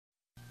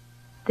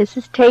This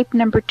is tape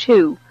number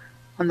 2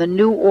 on the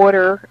New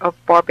Order of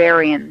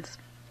Barbarians.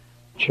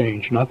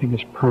 Change. Nothing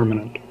is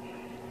permanent.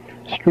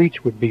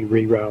 Streets would be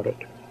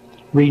rerouted,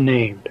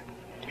 renamed.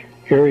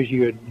 Areas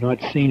you had not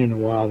seen in a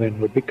while then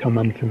would become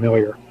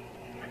unfamiliar.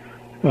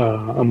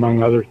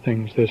 Among other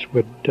things, this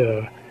would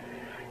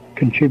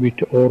contribute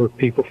to older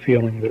people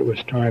feeling that it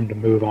was time to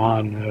move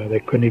on.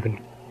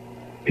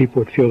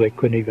 People would feel they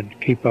couldn't even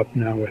keep up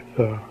now with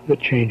the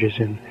changes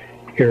in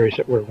areas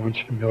that were once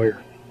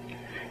familiar.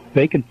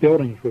 Vacant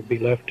buildings would be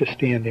left to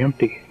stand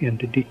empty and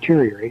to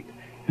deteriorate,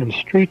 and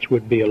streets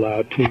would be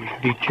allowed to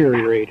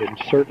deteriorate in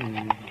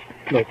certain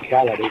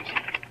localities.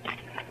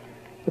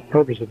 The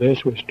purpose of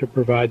this was to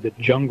provide the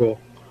jungle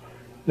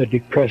the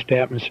depressed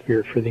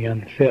atmosphere for the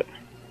unfit.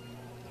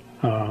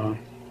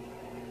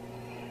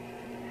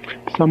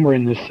 Somewhere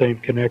in this same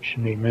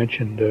connection he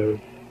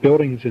mentioned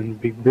buildings and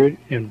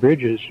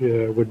bridges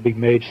would be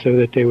made so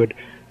that they would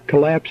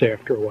collapse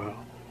after a while.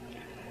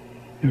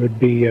 There would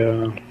be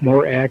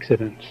more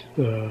accidents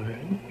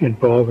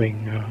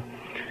involving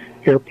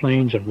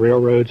airplanes and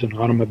railroads and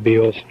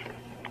automobiles.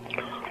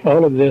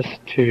 All of this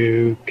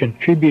to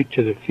contribute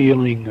to the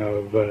feeling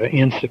of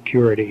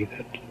insecurity,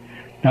 that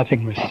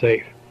nothing was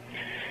safe.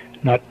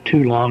 Not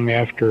too long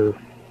after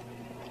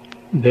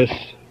this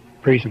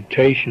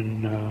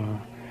presentation,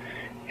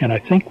 and I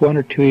think one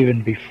or two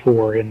even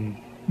before, in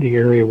the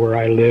area where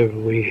I live,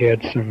 we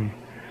had some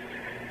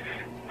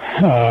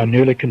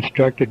newly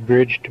constructed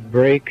bridge to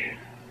break.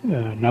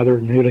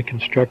 Another newly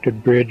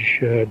constructed bridge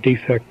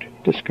defect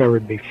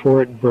discovered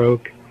before it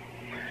broke.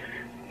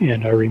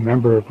 And I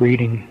remember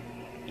reading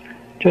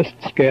just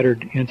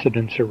scattered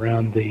incidents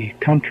around the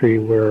country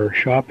where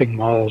shopping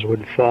malls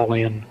would fall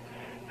in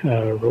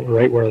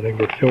right where they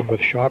were filled with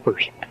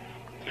shoppers.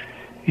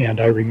 And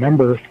I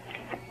remember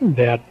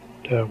that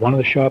one of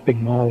the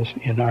shopping malls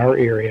in our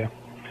area,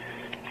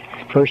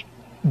 first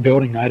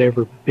building I'd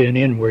ever been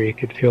in where you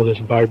could feel this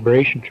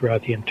vibration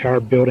throughout the entire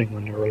building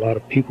when there were a lot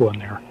of people in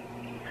there.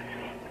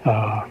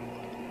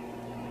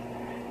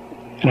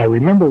 And I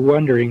remember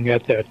wondering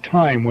at that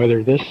time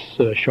whether this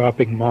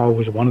shopping mall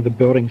was one of the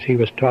buildings he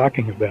was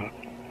talking about.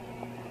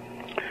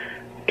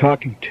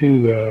 Talking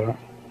to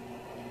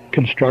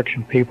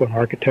construction people and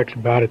architects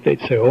about it, they'd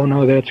say, "Oh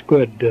no, that's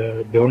good.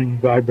 Building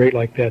vibrate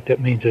like that.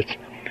 That means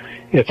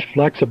it's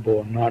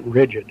flexible and not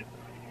rigid."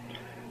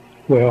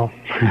 Well,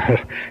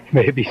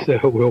 maybe so.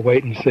 We'll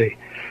wait and see.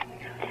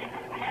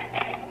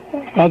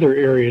 Other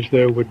areas,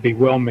 though, would be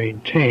well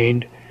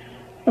maintained.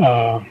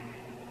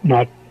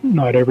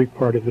 Not every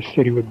part of the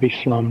city would be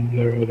slummed.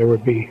 There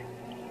would be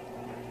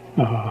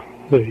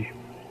the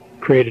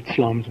created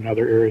slums and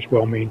other areas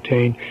well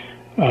maintained.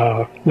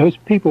 Those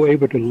people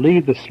able to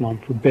leave the slum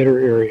for better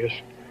areas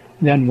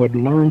then would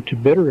learn to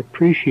better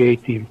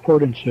appreciate the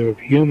importance of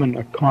human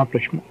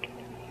accomplishment.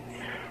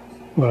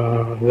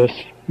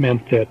 This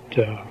meant that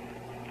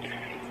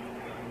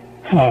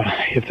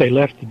if they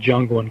left the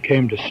jungle and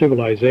came to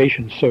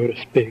civilization, so to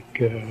speak,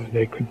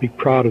 they could be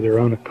proud of their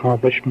own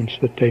accomplishments,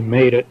 that they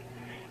made it.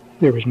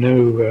 There was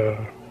no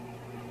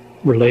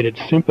related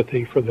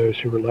sympathy for those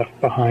who were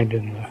left behind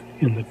in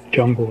the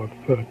jungle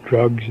of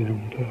drugs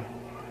and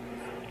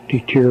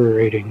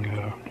deteriorating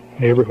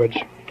neighborhoods.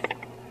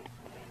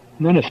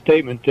 And then a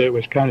statement that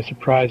was kind of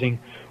surprising: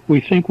 we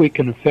think we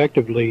can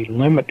effectively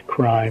limit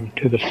crime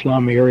to the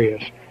slum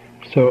areas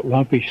so it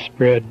won't be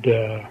spread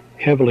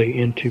heavily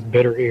into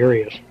better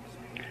areas.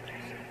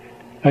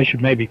 I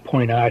should maybe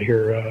point out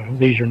here,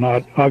 these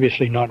are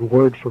obviously not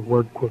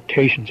word-for-word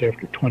quotations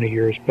after 20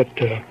 years, but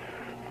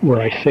where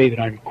I say that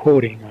I'm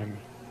quoting, I'm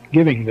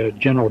giving the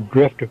general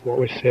drift of what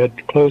was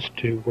said close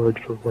to word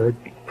for word,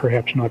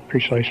 perhaps not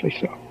precisely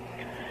so.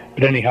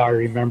 But anyhow, I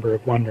remember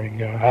wondering,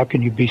 how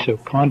can you be so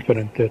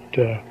confident that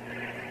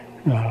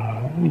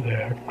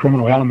the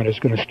criminal element is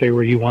going to stay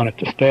where you want it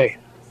to stay?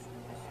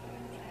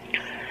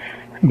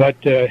 But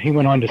he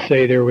went on to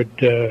say there would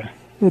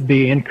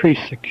be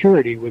increased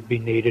security would be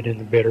needed in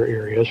the better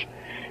areas.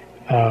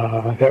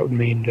 That would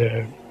mean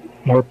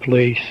more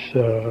police,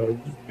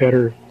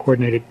 better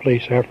coordinated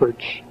police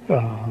efforts.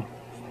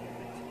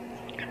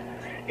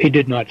 He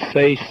did not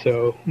say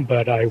so,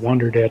 but I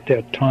wondered at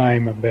that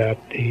time about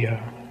the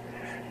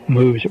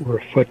moves that were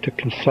afoot to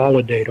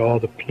consolidate all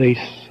the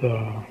police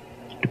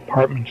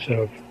departments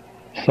of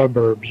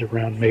suburbs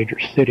around major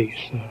cities.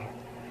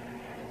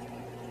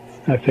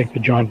 I think the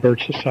John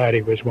Birch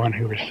Society was one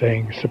who was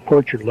saying,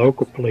 support your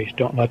local police,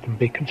 don't let them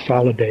be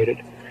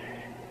consolidated.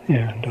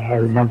 And I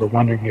remember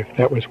wondering if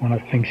that was one of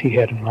the things he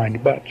had in mind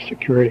about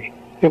security.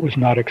 It was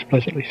not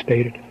explicitly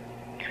stated.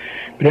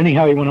 But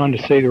anyhow, he went on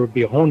to say there would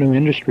be a whole new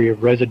industry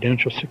of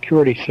residential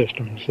security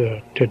systems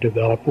to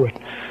develop, with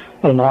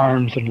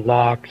alarms and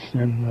locks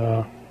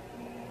and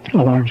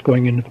alarms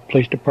going into the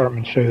police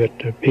department so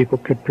that people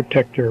could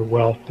protect their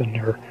wealth and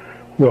their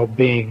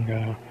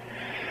well-being.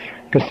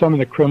 Because some of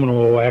the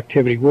criminal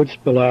activity would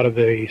spill out of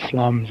the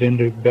slums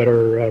into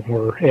better,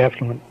 more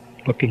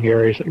affluent-looking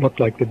areas that looked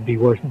like they'd be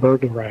worth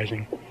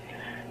burglarizing.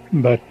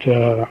 But,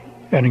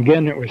 and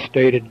again, it was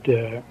stated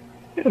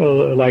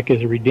like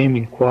as a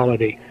redeeming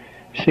quality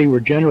see, we're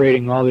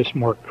generating all this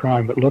more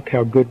crime, but look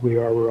how good we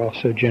are. We're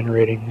also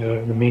generating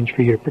the means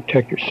for you to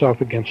protect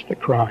yourself against the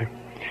crime.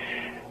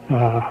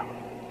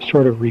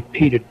 Sort of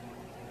repeated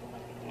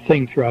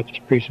thing throughout this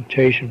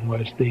presentation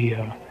was the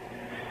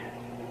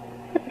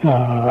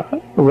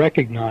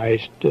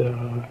recognized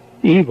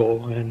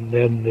evil, and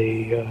then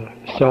the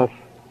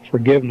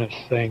self-forgiveness,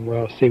 saying,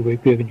 well, see,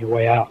 we've given you a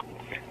way out.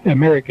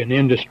 American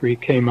industry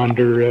came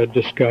under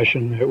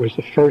discussion. It was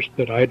the first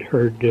that I'd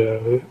heard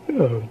of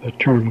the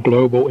term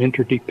global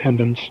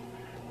interdependence,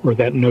 or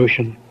that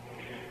notion.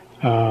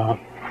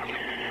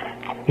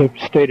 The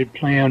stated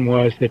plan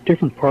was that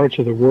different parts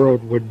of the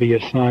world would be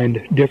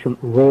assigned different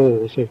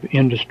roles of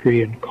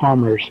industry and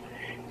commerce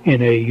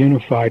in a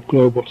unified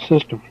global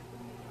system.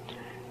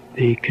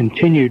 The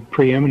continued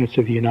preeminence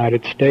of the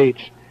United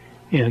States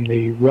and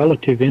the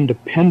relative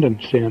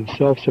independence and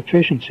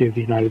self-sufficiency of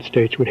the United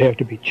States would have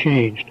to be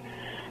changed.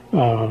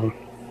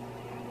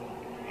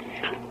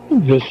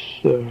 This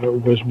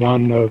was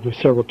one of the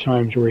several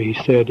times where he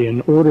said,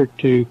 in order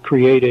to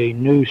create a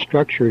new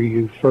structure,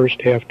 you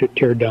first have to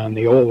tear down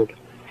the old.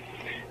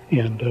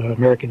 And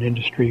American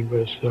industry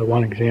was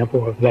one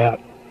example of that.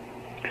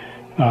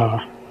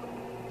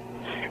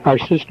 Our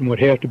system would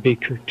have to be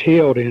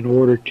curtailed in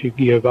order to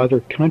give other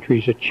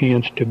countries a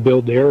chance to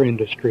build their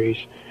industries,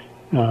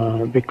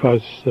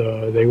 because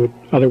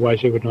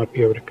otherwise they would not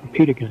be able to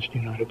compete against the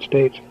United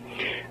States.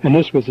 And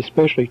this was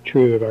especially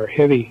true of our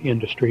heavy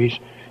industries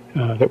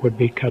that would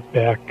be cut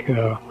back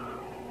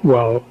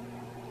while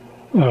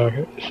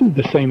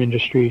the same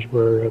industries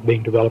were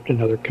being developed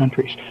in other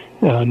countries,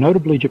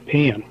 notably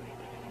Japan.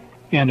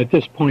 And at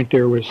this point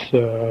there was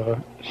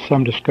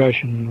some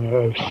discussion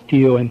of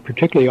steel, and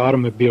particularly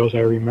automobiles.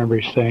 I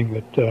remember saying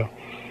that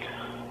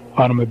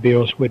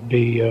automobiles would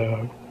be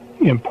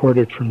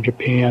imported from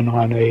Japan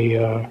on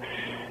a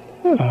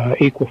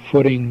equal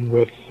footing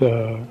with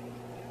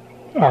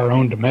our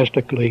own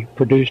domestically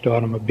produced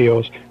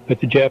automobiles, but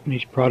the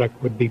Japanese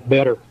product would be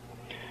better.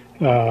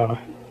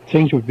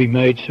 Things would be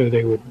made so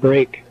they would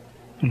break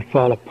and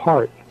fall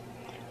apart.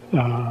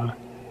 That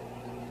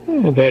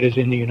is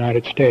in the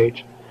United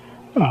States.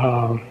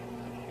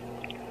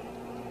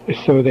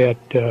 So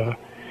that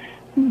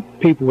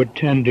people would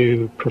tend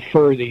to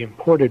prefer the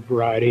imported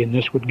variety, and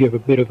this would give a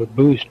bit of a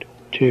boost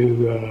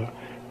to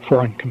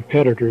foreign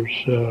competitors.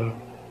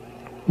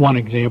 One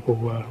example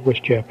was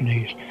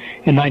Japanese.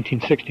 In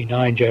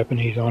 1969,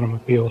 Japanese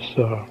automobiles,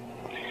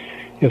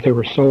 if they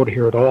were sold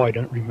here at all, I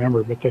don't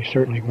remember, but they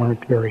certainly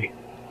weren't very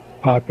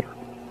popular.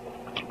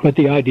 But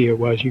the idea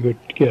was you would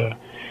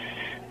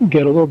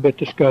get a little bit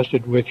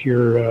disgusted with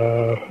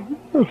your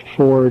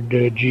Ford,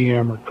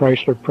 GM, or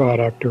Chrysler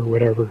product or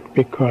whatever,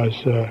 because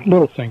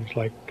little things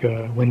like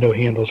window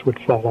handles would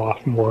fall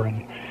off more,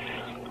 and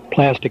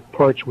plastic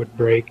parts would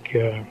break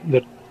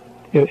that,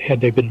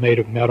 had they been made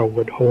of metal,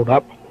 would hold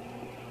up.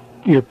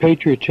 Your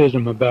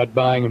patriotism about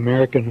buying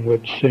American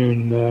would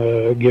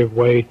soon give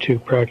way to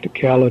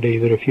practicality,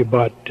 that if you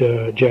bought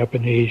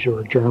Japanese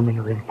or German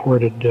or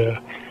imported,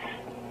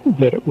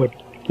 that it would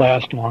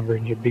last longer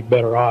and you'd be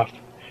better off.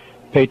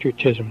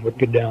 Patriotism would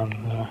go down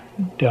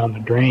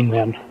the drain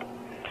then.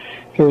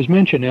 There was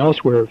mention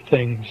elsewhere of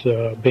things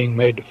being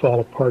made to fall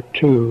apart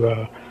too.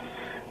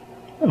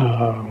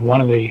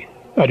 One of the,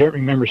 I don't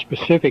remember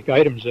specific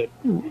items that,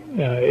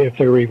 if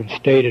they were even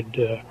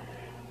stated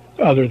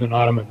other than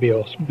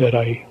automobiles, but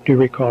I do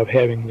recall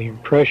having the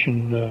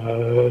impression,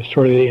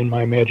 sort of in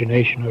my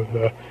imagination, of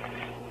a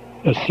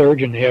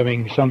surgeon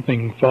having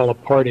something fall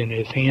apart in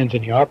his hands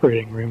in the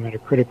operating room at a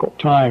critical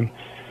time.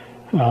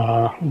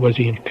 Was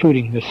he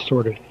including this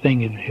sort of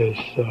thing in his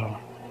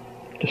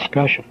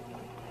discussion?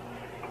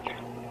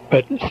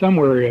 But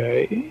somewhere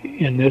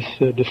in this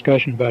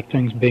discussion about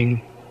things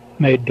being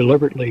made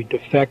deliberately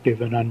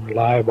defective and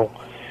unreliable,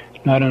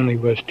 not only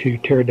was to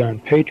tear down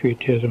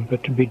patriotism,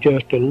 but to be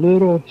just a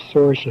little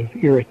source of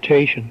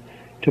irritation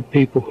to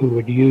people who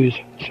would use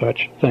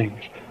such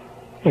things.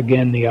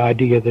 Again, the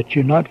idea that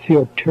you not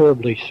feel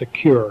terribly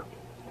secure,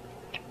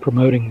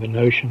 promoting the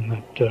notion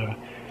that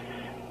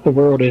the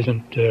world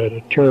isn't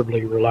a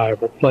terribly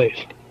reliable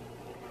place.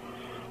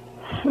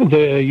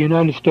 The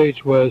United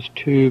States was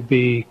to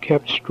be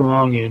kept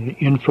strong in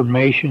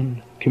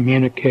information,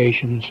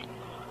 communications,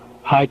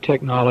 high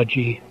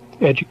technology,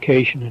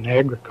 education, and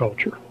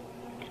agriculture.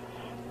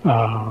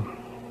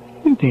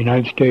 The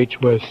United States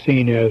was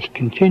seen as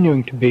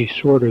continuing to be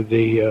sort of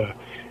the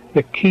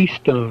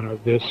keystone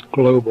of this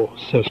global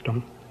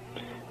system,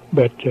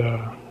 but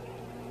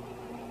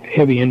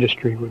heavy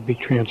industry would be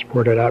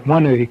transported out.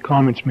 One of the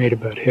comments made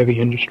about heavy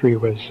industry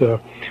was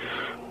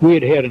we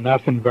had had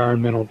enough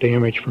environmental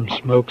damage from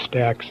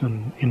smokestacks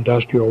and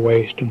industrial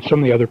waste, and some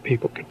of the other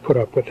people could put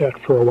up with that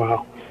for a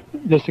while.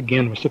 This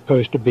again was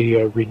supposed to be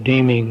a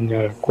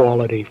redeeming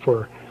quality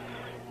for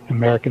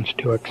Americans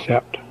to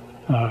accept.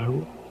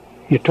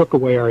 You took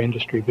away our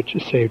industry, but you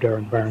saved our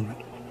environment.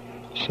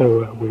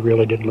 So we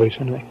really didn't lose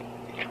anything.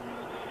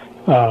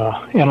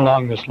 And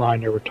along this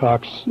line, there were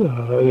talks,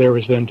 there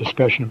was then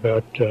discussion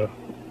about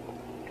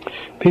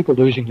people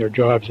losing their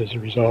jobs as a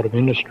result of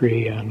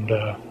industry, and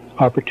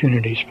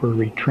opportunities for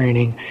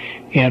retraining,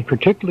 and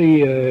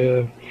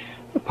particularly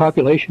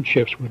population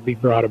shifts would be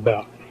brought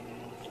about.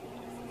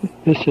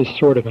 This is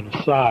sort of an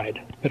aside,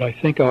 but I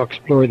think I'll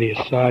explore the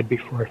aside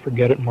before I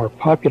forget it more.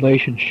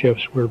 Population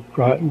shifts were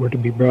to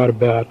be brought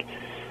about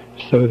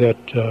so that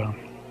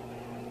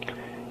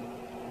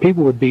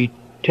people would be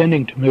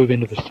tending to move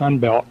into the Sun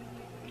Belt.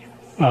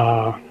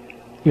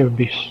 There would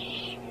be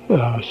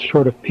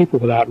sort of people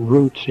without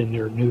roots in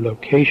their new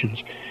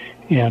locations,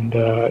 and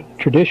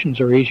traditions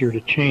are easier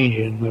to change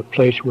in a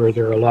place where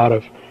there are a lot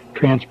of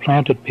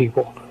transplanted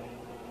people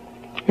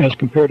as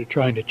compared to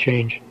trying to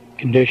change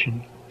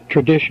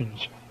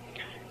traditions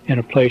in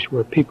a place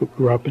where people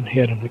grew up and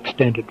had an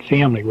extended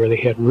family where they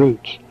had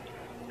roots.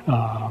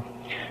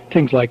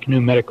 Things like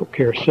new medical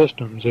care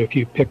systems, if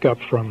you pick up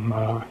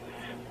from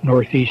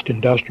Northeast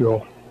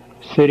Industrial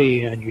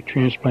City and you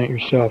transplant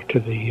yourself to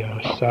the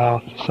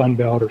South, Sun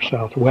Belt or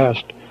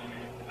Southwest,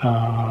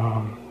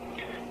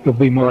 you'll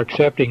be more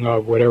accepting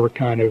of whatever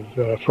kind of,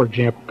 for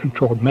example,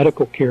 controlled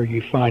medical care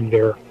you find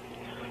there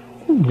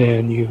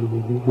than you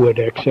would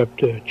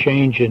accept a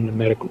change in the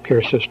medical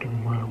care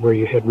system where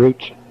you had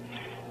roots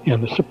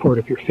and the support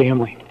of your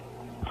family.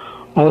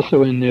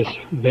 Also in this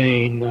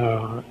vein,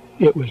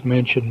 it was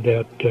mentioned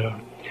that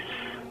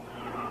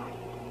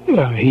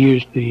he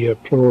used the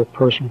plural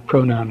personal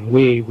pronoun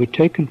we. We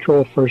take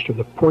control first of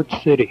the port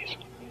cities,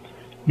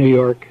 New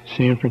York,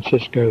 San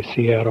Francisco,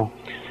 Seattle.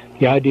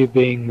 The idea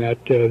being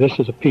that this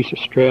is a piece of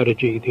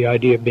strategy, the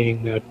idea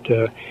being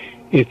that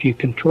if you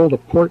control the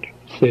port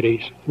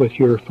cities with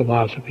your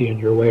philosophy and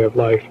your way of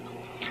life,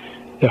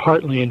 the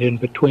heartland in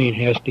between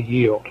has to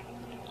yield.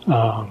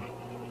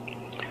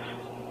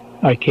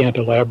 I can't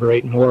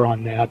elaborate more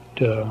on that,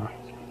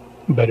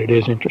 but it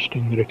is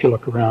interesting that if you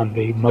look around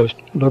the most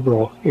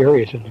liberal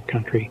areas in the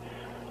country,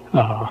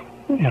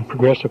 and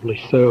progressively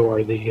so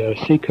are the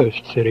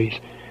seacoast cities,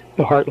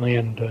 the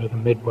heartland, the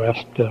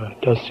Midwest,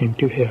 does seem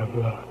to have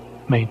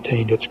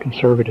maintained its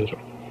conservatism.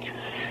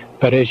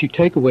 But as you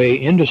take away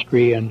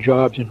industry and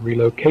jobs and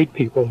relocate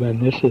people,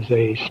 then this is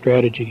a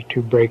strategy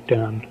to break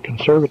down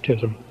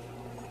conservatism.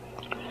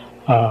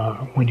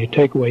 When you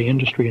take away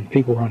industry and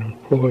people are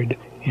unemployed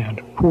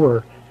and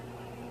poor,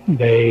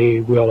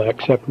 they will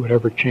accept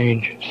whatever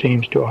change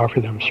seems to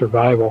offer them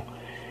survival,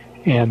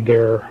 and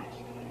their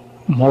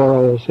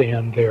morals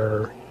and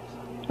their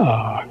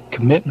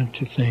commitment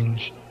to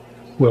things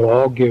will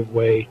all give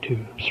way to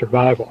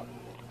survival.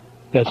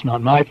 That's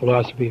not my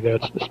philosophy,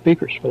 that's the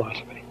speaker's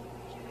philosophy.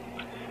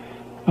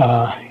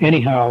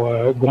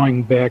 Anyhow,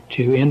 going back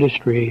to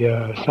industry,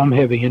 some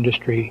heavy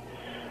industry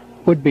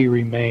would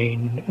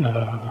remain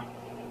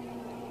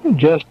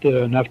just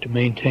enough to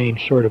maintain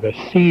sort of a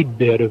seed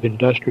bit of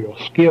industrial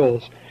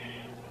skills,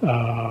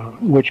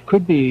 which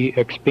could be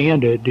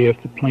expanded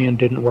if the plan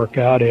didn't work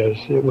out as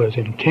it was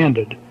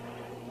intended,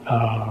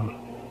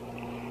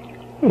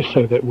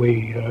 so that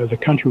the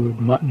country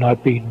would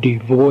not be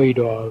devoid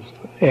of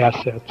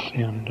assets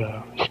and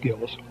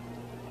skills.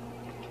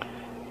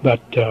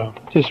 But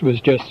this was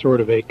just sort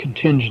of a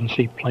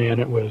contingency plan.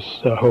 It was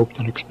hoped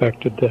and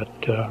expected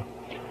that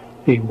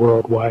the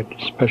worldwide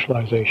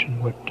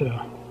specialization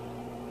would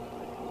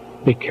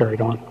be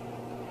carried on.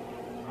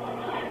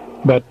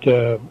 But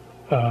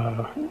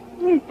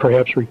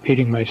perhaps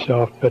repeating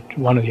myself, but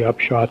one of the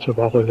upshots of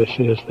all of this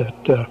is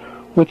that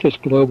with this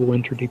global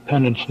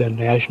interdependence, then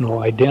national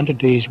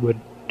identities would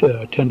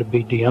tend to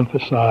be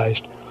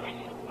de-emphasized.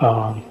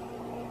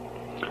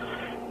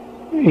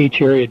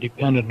 Each area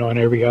dependent on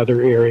every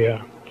other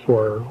area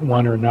for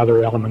one or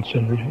another elements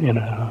in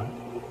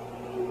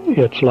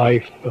its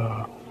life.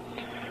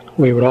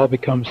 We would all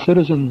become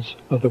citizens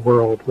of the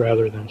world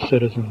rather than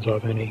citizens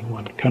of any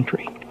one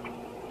country.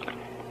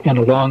 And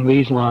along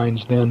these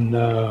lines, then,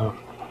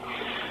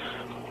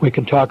 we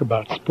can talk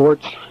about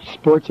sports.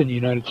 Sports in the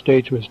United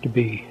States was to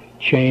be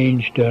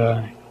changed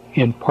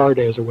in part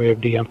as a way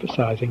of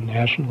de-emphasizing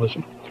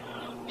nationalism.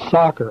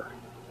 Soccer,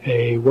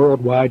 a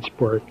worldwide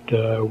sport,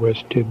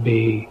 was to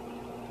be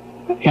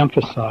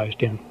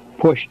emphasized and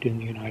pushed in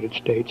the United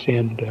States.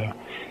 And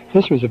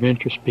this was of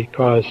interest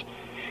because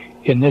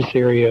in this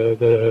area,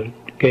 the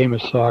game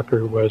of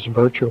soccer was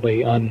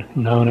virtually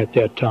unknown at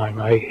that time.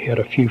 I had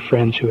a few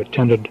friends who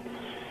attended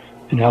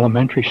an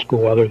elementary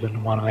school other than the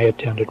one I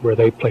attended where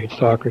they played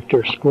soccer at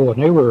their school,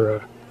 and they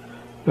were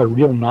a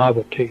real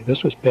novelty.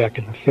 This was back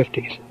in the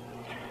 50s.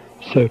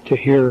 So to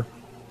hear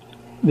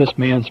this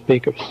man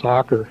speak of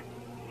soccer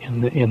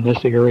in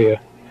this area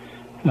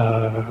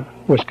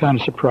was kind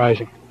of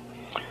surprising.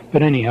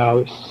 But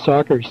anyhow,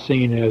 soccer is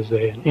seen as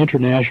an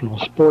international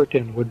sport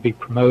and would be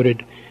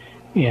promoted,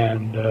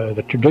 and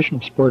the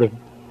traditional sport of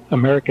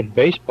American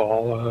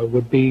baseball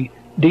would be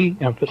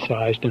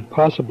de-emphasized and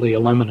possibly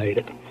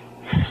eliminated.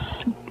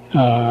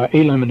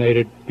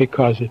 Eliminated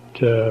because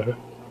it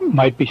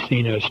might be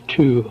seen as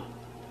too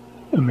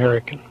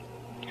American.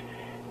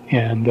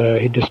 And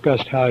he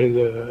discussed how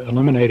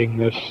eliminating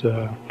this,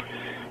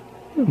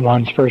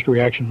 one's first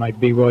reaction might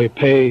be, well, you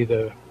pay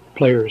the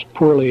players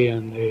poorly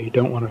and they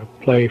don't want to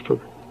play for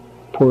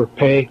poor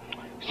pay.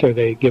 so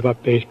they give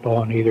up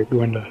baseball and either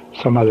go into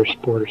some other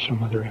sport or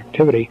some other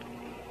activity.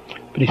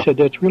 But he said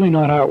that's really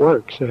not how it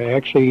works.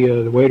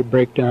 Actually, the way to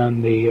break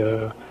down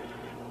the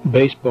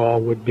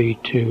baseball would be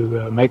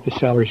to make the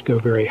salaries go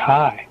very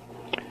high.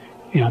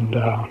 And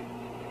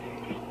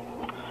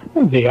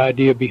the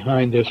idea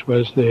behind this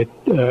was that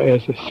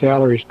as the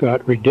salaries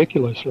got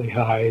ridiculously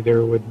high,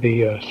 there would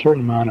be a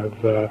certain amount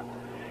of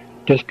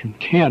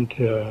discontent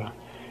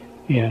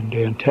and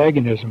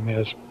antagonism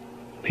as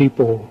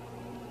people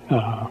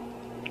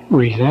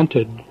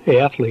resented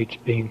athletes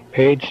being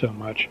paid so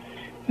much,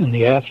 and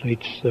the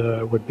athletes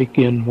would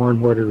begin more and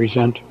more to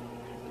resent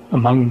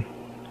among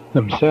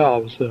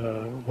themselves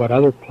what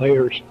other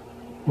players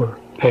were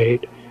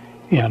paid,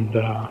 and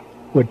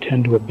would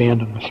tend to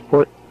abandon the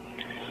sport.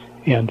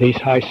 And these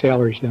high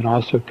salaries then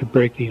also could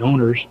break the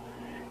owners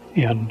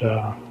and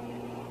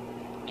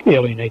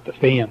alienate the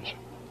fans.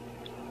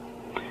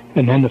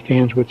 And then the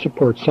fans would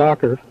support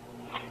soccer,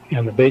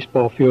 and the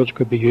baseball fields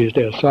could be used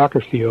as soccer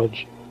fields.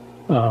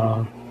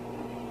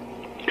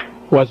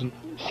 Wasn't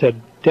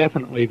said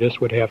definitely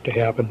this would have to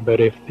happen, but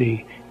if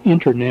the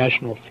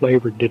international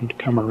flavor didn't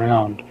come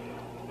around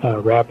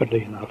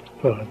rapidly enough,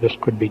 this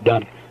could be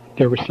done.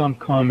 There was some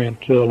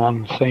comment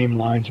along the same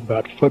lines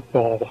about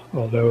football,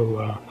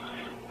 although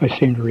I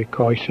seem to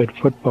recall he said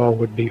football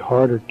would be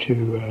harder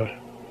to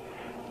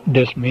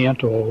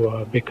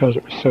dismantle because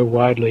it was so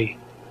widely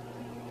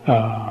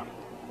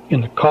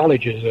in the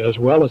colleges as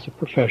well as the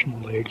professional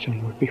leagues,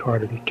 and would be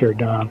harder to tear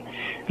down.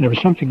 And there was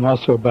something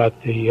also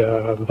about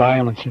the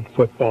violence in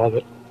football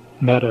that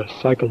met a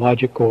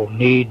psychological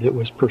need that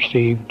was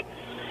perceived,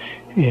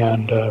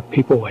 and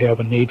people have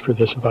a need for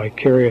this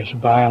vicarious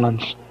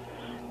violence,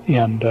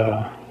 and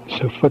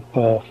so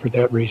football for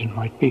that reason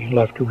might be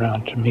left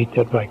around to meet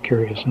that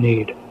vicarious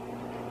need.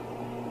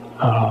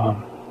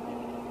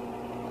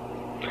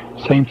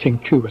 Same thing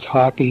too with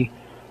hockey.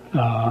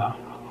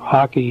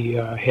 Hockey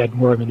had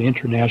more of an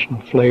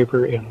international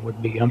flavor and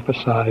would be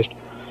emphasized.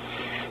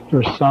 There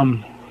was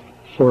some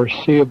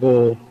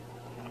foreseeable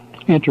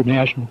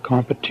international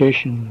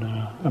competition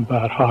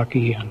about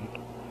hockey, and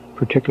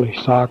particularly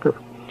soccer.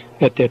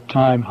 At that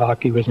time,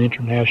 hockey was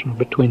international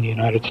between the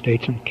United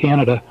States and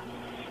Canada.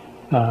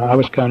 I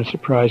was kind of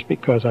surprised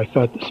because I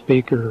thought the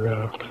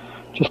speaker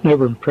just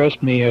never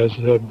impressed me as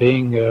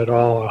being at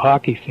all a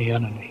hockey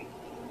fan,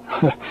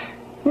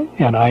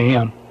 and I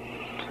am.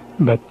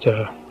 But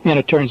and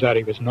it turns out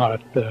he was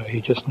not. He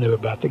just knew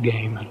about the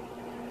game and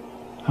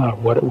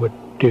what it would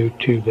do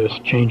to this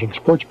changing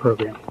sports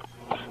program.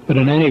 But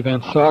in any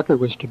event, soccer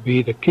was to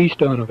be the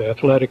keystone of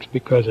athletics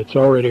because it's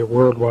already a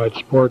worldwide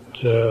sport.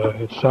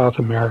 It's South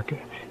America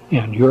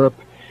and Europe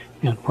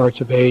and parts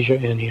of Asia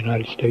and the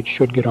United States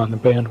should get on the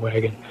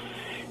bandwagon.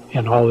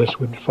 And all this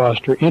would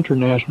foster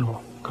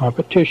international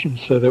competition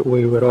so that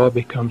we would all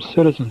become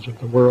citizens of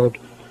the world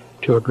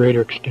to a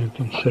greater extent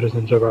than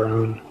citizens of our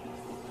own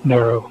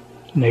narrow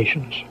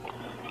nations.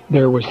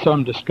 There was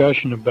some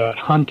discussion about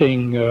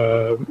hunting.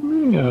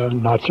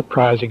 Not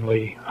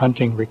surprisingly,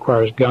 hunting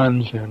requires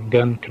guns, and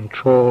gun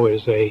control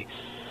is a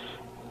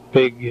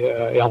big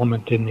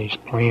element in these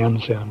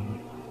plans, and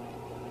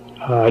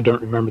I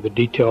don't remember the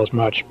details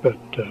much, but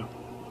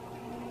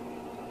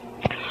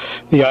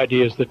the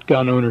idea is that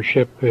gun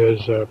ownership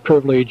is a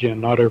privilege and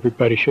not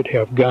everybody should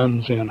have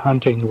guns, and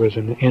hunting was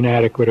an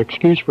inadequate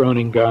excuse for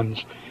owning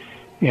guns,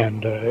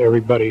 and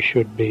everybody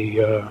should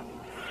be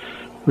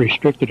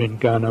restricted in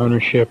gun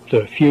ownership.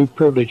 The few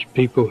privileged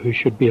people who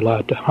should be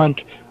allowed to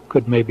hunt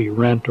could maybe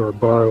rent or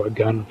borrow a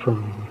gun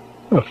from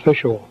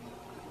official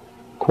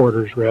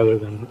quarters rather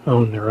than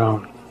own their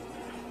own.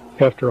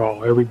 After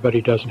all,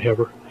 everybody doesn't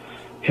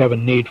have a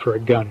need for a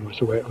gun, was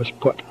the way it was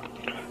put.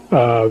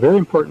 Very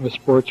important with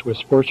sports was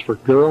sports for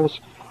girls.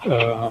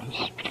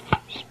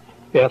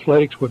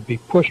 Athletics would be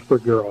pushed for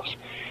girls,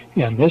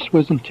 and this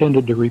was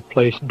intended to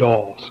replace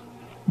dolls.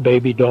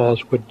 Baby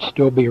dolls would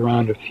still be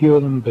around, a few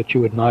of them, but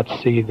you would not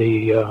see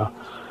the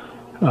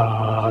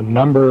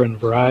number and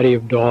variety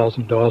of dolls,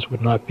 and dolls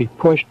would not be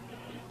pushed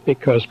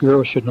because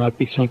girls should not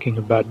be thinking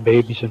about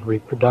babies and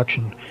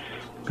reproduction.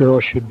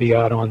 Girls should be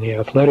out on the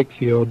athletic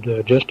field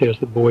just as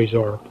the boys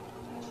are.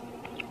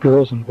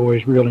 Girls and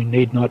boys really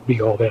need not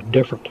be all that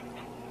different.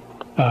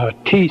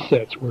 Tea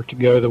sets were to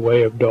go the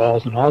way of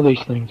dolls, and all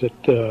these things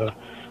that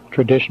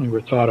traditionally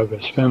were thought of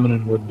as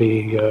feminine would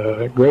be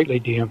greatly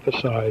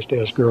de-emphasized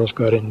as girls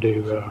got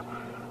into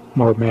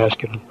more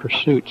masculine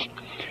pursuits.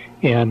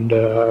 And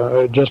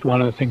just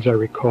one of the things I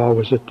recall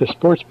was that the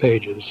sports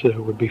pages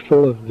would be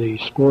full of the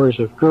scores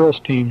of girls'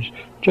 teams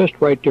just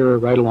right there,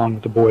 right along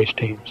with the boys'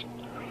 teams.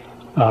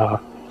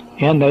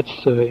 And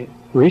that's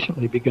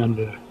recently begun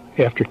to,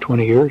 after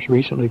 20 years,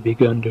 recently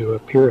begun to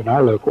appear in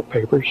our local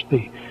papers.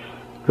 The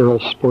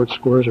girls' sports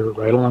scores are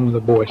right along with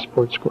the boys'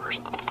 sports scores.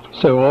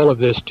 So all of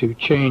this to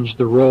change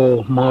the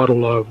role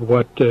model of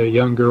what a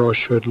young girl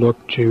should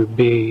look to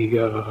be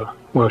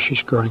while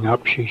she's growing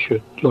up. She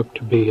should look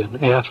to be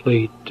an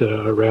athlete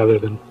rather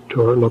than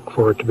to look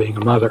forward to being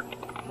a mother.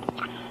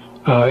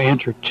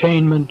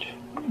 Entertainment.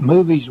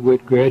 Movies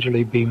would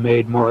gradually be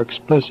made more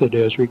explicit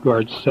as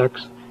regards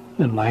sex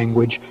and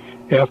language.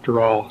 After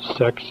all,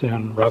 sex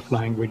and rough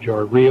language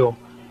are real,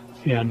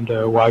 and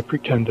why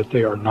pretend that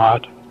they are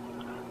not?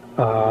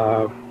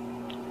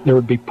 There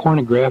would be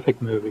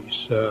pornographic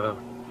movies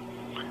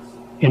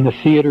in the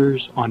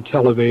theaters, on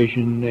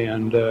television,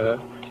 and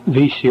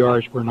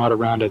VCRs were not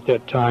around at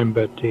that time,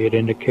 but it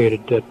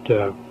indicated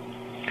that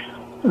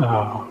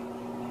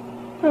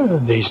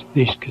these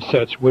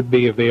cassettes would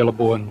be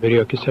available, and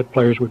video cassette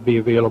players would be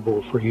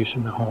available for use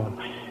in the home,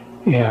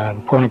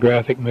 and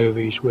pornographic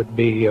movies would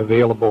be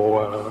available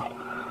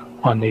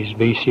on these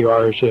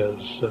VCRs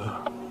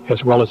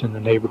as well as in the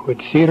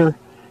neighborhood theater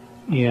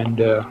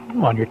and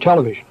on your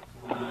television.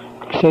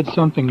 It said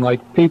something like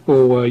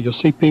you'll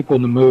see people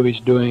in the movies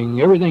doing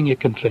everything you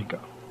can think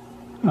of.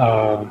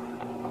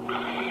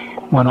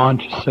 Went on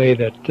to say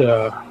that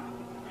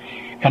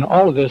and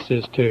all of this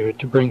is to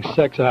bring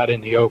sex out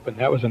in the open.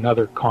 That was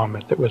another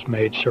comment that was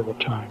made several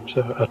times,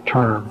 a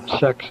term,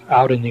 sex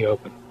out in the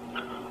open.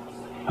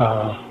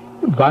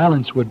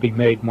 Violence would be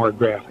made more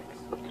graphic.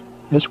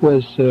 This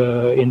was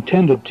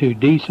intended to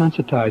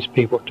desensitize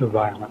people to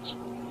violence.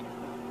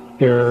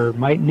 There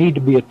might need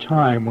to be a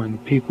time when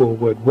people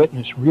would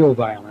witness real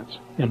violence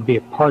and be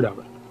a part of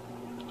it.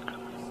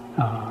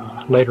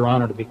 Later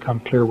on it'll become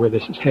clear where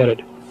this is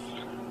headed.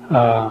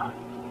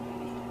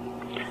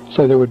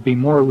 So there would be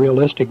more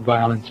realistic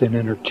violence in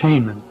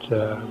entertainment,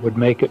 would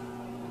make it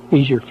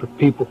easier for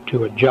people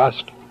to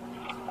adjust.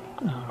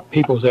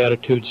 People's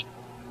attitudes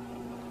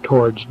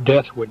towards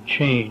death would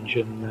change,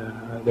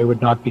 and they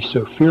would not be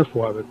so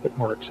fearful of it, but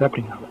more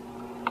accepting of it.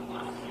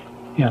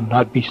 And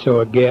not be so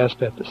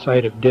aghast at the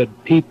sight of dead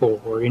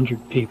people or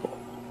injured people.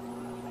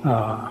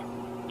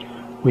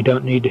 We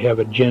don't need to have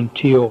a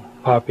genteel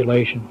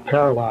population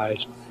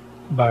paralyzed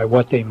by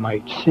what they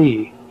might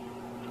see.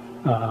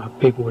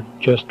 People would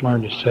just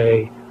learn to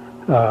say,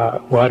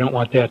 well, I don't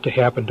want that to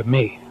happen to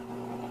me.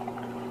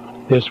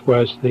 This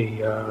was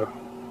the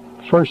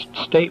first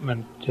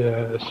statement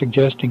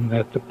suggesting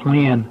that the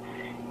plan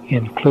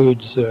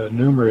includes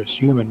numerous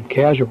human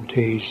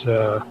casualties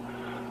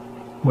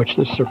which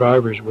the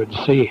survivors would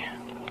see.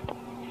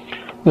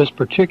 This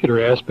particular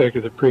aspect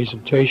of the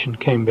presentation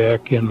came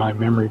back in my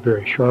memory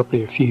very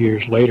sharply a few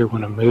years later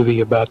when a movie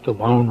about the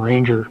Lone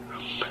Ranger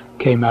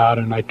came out,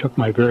 and I took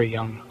my very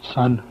young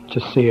son to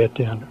see it,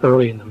 and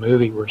early in the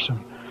movie were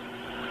some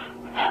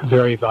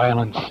very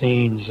violent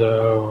scenes.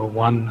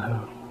 One,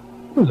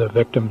 the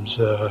victim's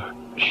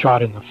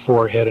shot in the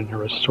forehead, and there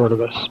was sort of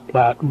a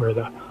splat where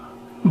the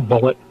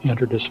bullet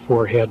entered his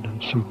forehead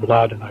and some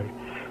blood, and I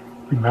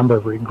remember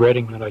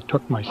regretting that I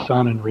took my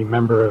son, and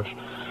remember of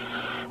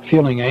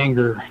feeling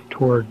anger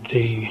toward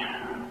the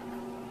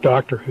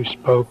doctor who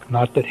spoke.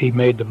 Not that he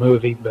made the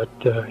movie, but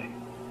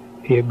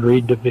he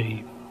agreed to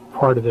be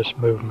part of this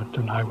movement,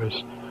 and I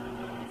was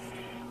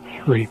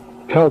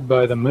repelled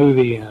by the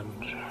movie,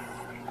 and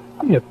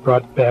it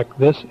brought back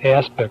this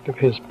aspect of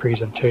his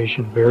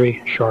presentation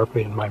very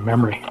sharply in my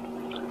memory.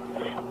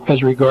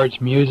 As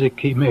regards music,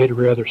 he made a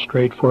rather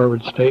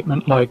straightforward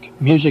statement like,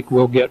 music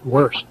will get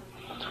worse.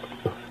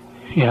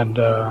 And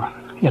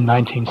in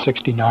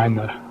 1969,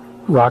 the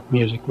rock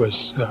music was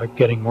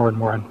getting more and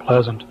more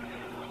unpleasant.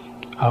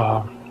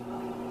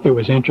 It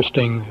was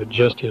interesting that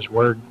just his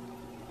word,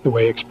 the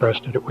way he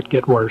expressed it, it would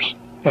get worse,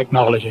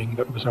 acknowledging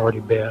that it was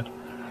already bad.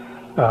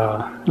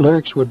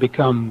 Lyrics would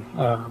become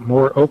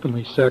more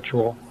openly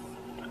sexual.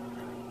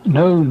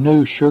 No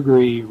new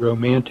sugary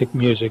romantic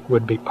music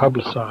would be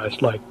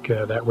publicized like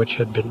that which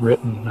had been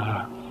written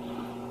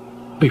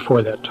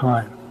before that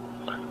time.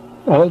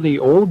 All the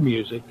old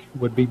music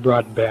would be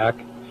brought back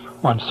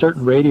on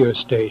certain radio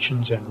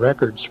stations and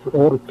records for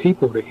older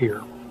people to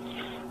hear.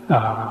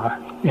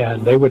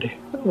 And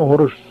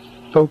older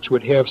folks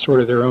would have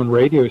sort of their own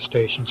radio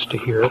stations to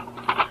hear.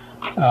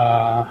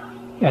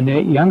 And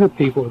the younger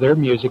people, their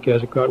music,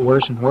 as it got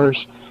worse and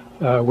worse,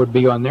 would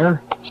be on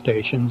their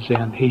stations.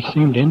 And he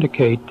seemed to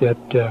indicate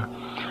that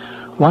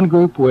one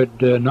group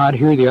would not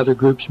hear the other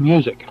group's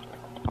music.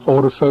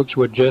 Older folks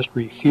would just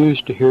refuse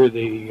to hear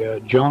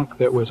the junk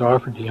that was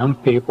offered to young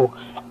people,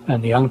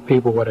 and the young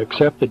people would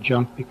accept the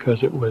junk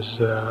because it was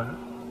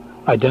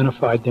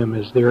identified them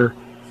as their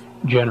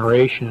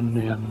generation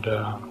and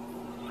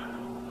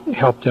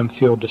helped them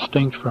feel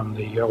distinct from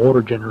the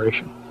older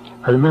generation.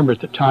 I remember at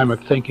the time of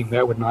thinking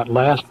that would not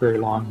last very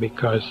long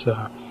because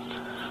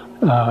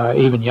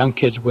even young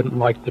kids wouldn't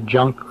like the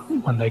junk.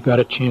 When they got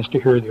a chance to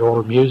hear the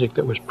older music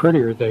that was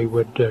prettier, they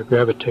would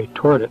gravitate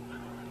toward it.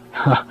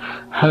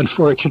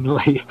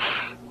 Unfortunately,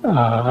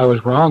 I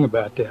was wrong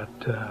about that.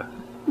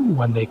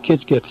 When the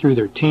kids get through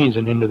their teens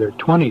and into their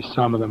 20s,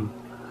 some of them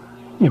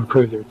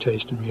improve their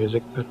taste in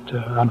music. But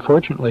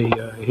unfortunately,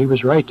 he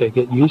was right. They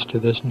get used to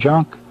this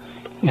junk,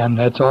 and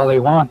that's all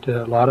they want.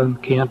 A lot of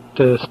them can't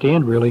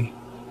stand really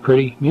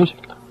pretty music.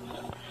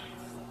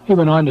 He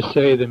went on to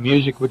say the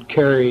music would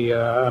carry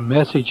a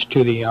message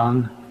to the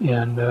young,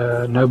 and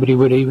nobody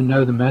would even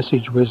know the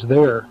message was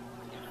there.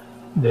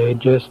 They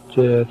just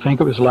think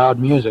it was loud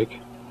music.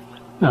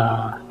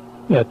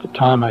 At the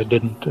time, I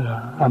didn't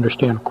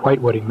understand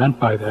quite what he meant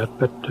by that,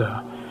 but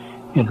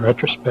in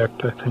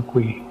retrospect, I think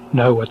we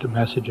know what the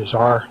messages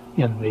are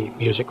in the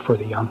music for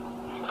the young.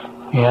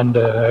 And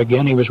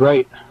again, he was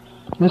right.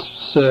 This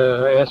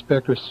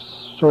aspect was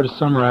sort of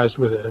summarized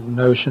with a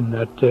notion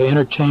that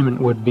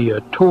entertainment would be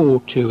a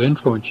tool to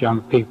influence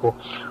young people,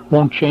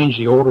 won't change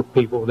the older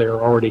people.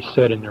 They're already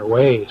set in their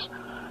ways.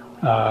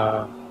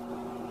 But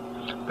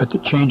the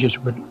changes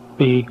would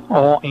be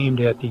all aimed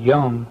at the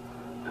young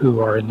who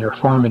are in their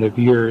formative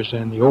years,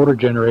 and the older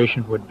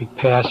generation would be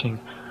passing.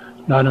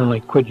 Not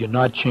only could you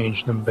not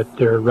change them, but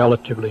they're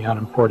relatively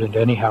unimportant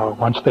anyhow.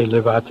 Once they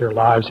live out their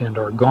lives and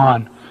are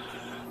gone,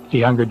 the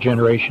younger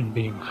generation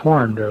being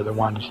formed are the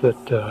ones that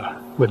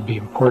would be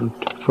important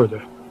for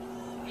the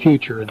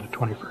future in the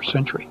 21st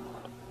century.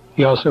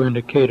 He also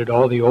indicated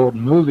all the old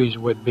movies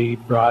would be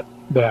brought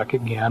back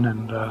again,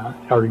 and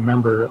I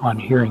remember on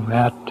hearing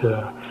that,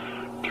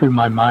 through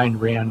my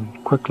mind ran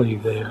quickly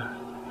the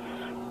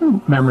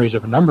memories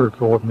of a number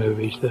of old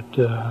movies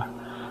that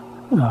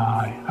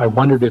I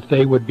wondered if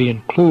they would be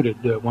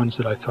included, the ones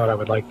that I thought I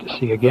would like to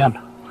see again.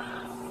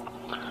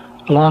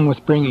 Along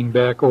with bringing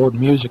back old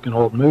music and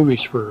old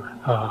movies for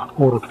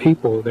older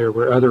people, there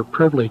were other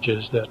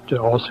privileges that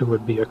also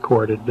would be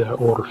accorded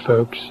older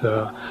folks.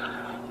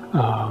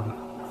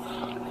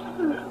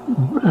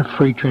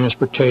 Free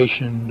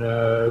transportation,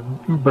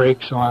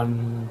 breaks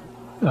on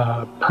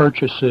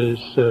purchases,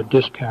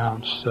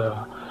 discounts,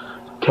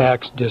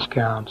 tax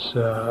discounts,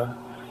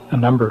 a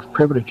number of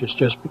privileges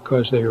just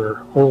because they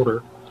were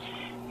older.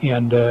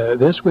 And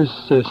this was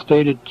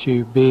stated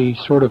to be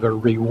sort of a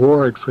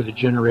reward for the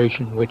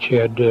generation which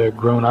had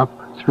grown up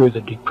through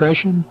the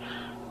Depression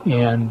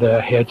and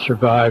had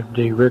survived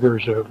the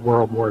rigors of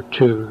World War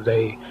II.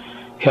 They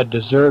had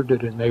deserved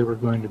it, and they were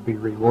going to be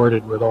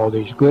rewarded with all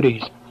these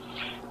goodies.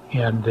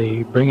 And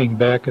the bringing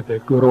back of the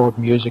good old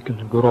music and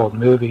the good old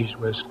movies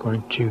was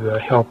going to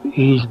help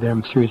ease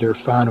them through their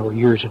final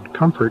years in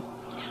comfort.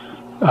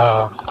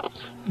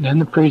 Then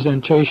the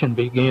presentation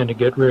began to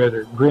get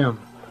rather grim,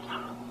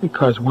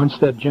 because once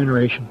that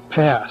generation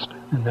passed,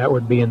 and that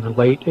would be in the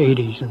late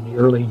 80s and the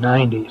early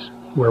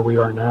 90s, where we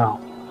are now,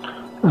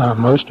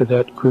 most of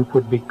that group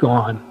would be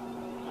gone.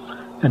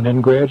 And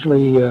then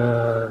gradually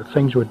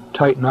things would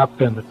tighten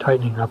up, and the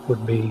tightening up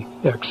would be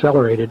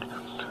accelerated.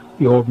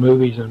 The old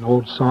movies and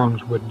old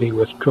songs would be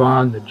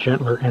withdrawn. The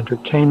gentler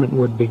entertainment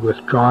would be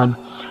withdrawn.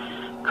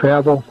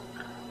 Travel,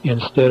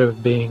 instead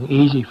of being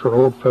easy for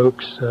old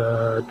folks,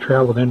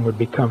 travel then would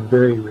become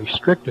very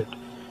restricted.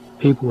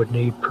 People would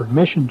need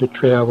permission to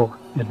travel,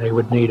 and they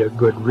would need a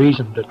good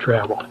reason to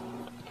travel.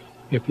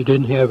 If you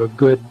didn't have a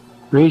good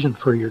reason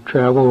for your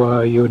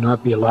travel, you would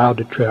not be allowed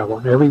to travel.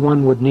 And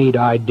everyone would need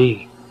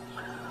ID.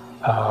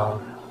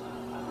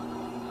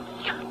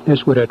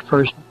 This would at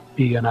first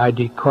be an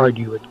ID card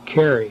you would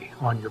carry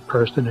on your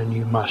person, and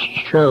you must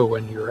show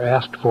when you're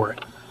asked for it.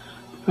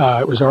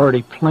 It was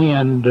already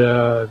planned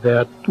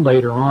that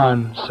later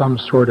on some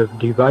sort of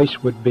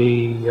device would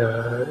be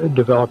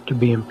developed to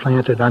be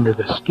implanted under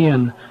the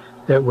skin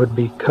that would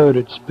be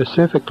coded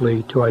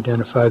specifically to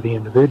identify the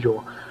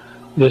individual.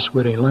 This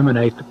would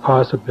eliminate the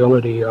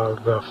possibility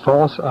of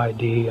false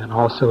ID, and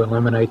also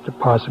eliminate the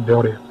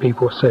possibility of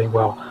people saying,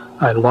 well,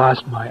 I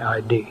lost my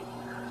ID.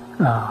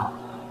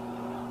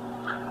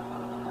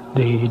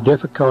 The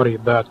difficulty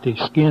about the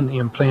skin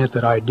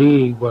implanted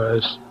ID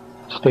was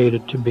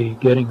stated to be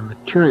getting a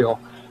material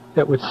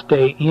that would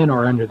stay in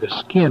or under the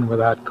skin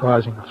without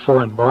causing a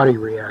foreign body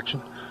reaction,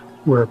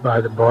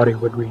 whereby the body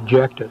would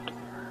reject it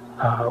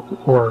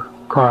or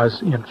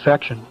cause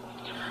infection,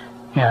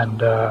 and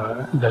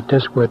that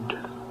this would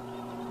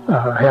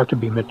have to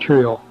be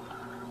material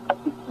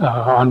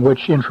on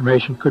which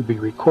information could be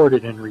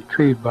recorded and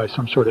retrieved by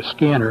some sort of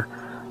scanner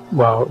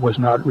while it was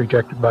not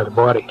rejected by the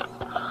body.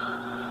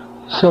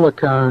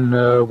 Silicone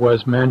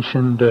was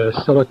mentioned.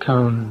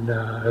 Silicone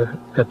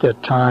at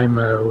that time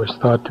was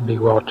thought to be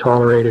well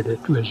tolerated.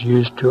 It was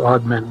used to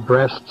augment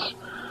breasts.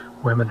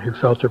 Women who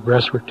felt their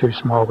breasts were too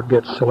small would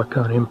get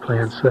silicone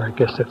implants. I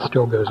guess that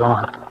still goes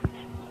on.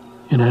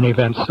 In any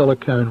event,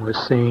 silicone was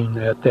seen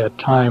at that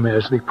time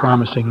as the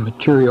promising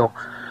material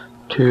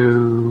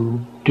to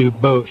do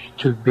both,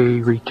 to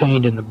be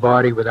retained in the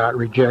body without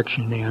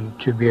rejection, and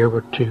to be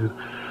able to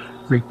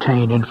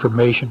retain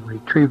information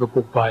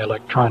retrievable by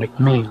electronic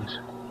means.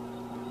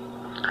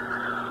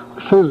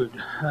 Food.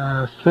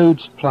 Food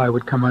supply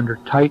would come under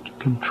tight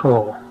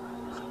control.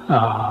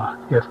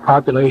 If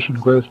population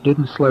growth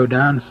didn't slow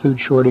down, food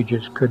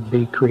shortages could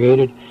be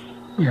created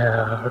in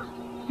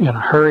a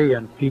hurry,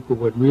 and people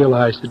would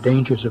realize the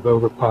dangers of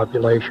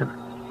overpopulation.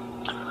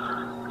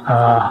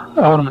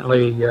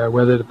 Ultimately,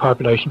 whether the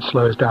population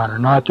slows down or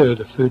not, though,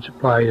 the food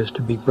supply is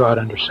to be brought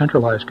under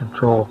centralized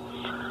control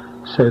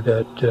so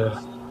that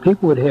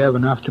people would have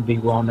enough to be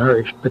well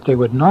nourished, but they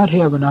would not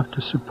have enough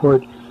to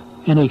support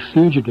any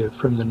fugitive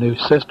from the new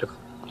system.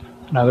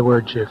 In other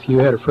words, if you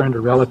had a friend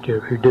or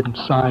relative who didn't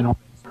sign on,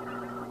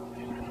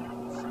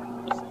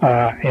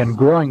 and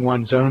growing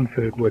one's own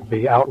food would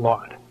be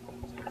outlawed.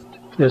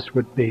 This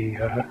would be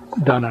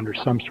done under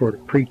some sort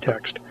of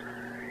pretext.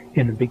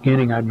 In the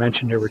beginning, I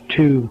mentioned there were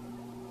two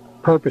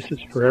purposes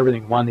for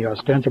everything. One, the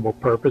ostensible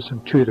purpose,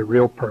 and two, the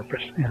real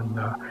purpose. And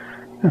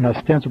an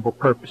ostensible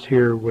purpose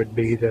here would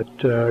be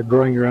that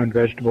growing your own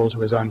vegetables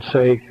was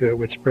unsafe, it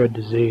would spread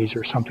disease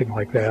or something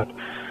like that.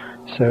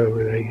 So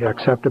the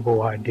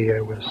acceptable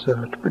idea was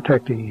to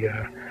protect the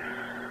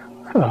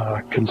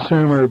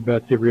consumer,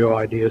 but the real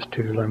idea is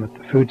to limit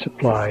the food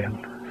supply,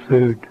 and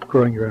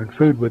growing your own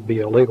food would be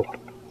illegal.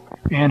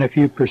 And if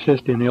you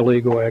persist in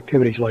illegal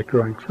activities like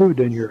growing food,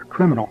 then you're a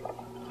criminal.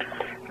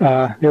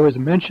 There was a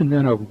mention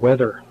then of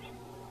weather,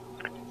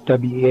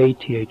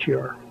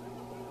 W-E-A-T-H-E-R.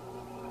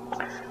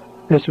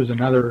 This was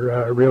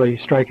another really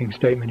striking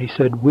statement. He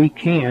said, we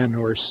can,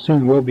 or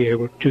soon will be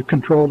able to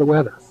control the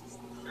weather.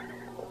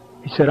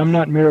 He said, I'm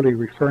not merely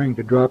referring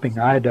to dropping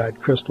iodide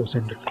crystals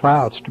into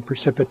clouds to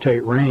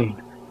precipitate rain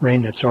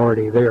that's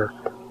already there,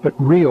 but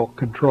real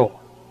control.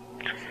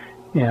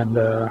 And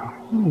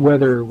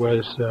weather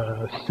was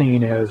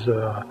seen as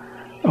a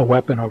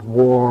weapon of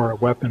war, a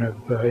weapon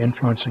of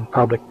influencing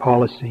public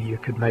policy. You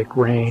could make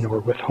rain or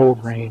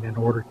withhold rain in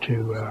order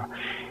to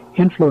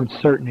influence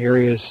certain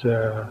areas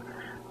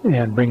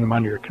and bring them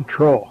under your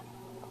control.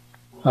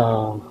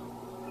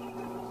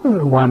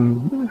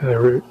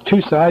 There were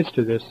two sides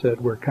to this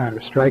that were kind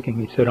of striking.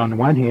 He said, on the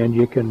one hand,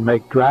 you can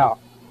make drought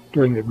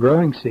during the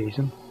growing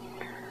season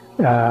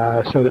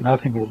so that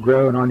nothing will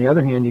grow, and on the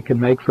other hand, you can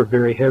make for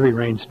very heavy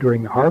rains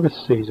during the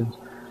harvest seasons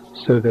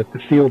so that the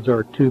fields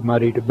are too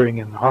muddy to bring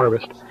in the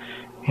harvest,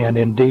 and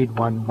indeed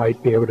one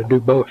might be able to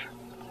do both.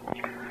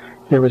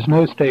 There was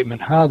no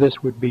statement how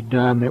this would be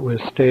done. It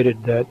was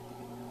stated that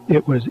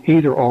it was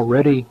either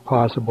already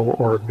possible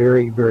or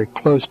very, very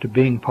close to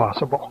being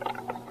possible.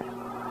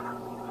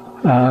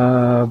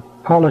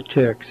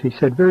 Politics. He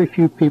said very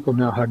few people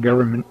know how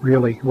government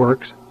really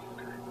works.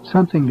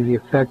 Something to the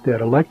effect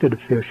that elected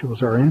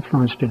officials are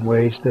influenced in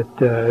ways that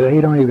they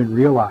don't even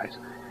realize.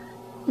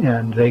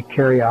 And they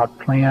carry out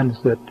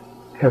plans that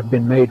have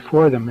been made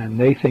for them, and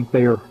they think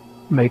they are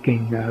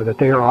that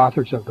they are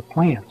authors of the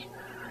plans.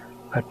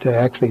 But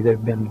actually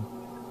they've been,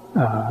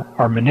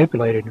 are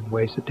manipulated in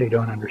ways that they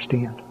don't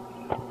understand.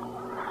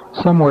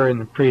 Somewhere in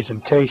the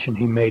presentation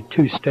he made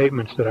two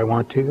statements that I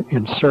want to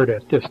insert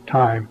at this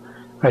time.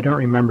 I don't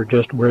remember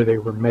just where they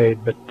were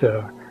made, but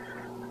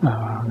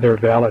they're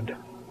valid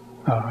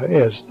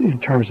as in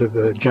terms of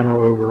the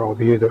general overall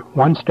view. The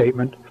one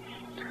statement,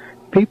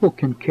 people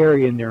can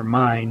carry in their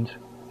minds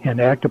and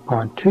act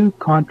upon two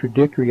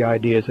contradictory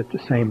ideas at the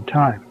same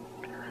time,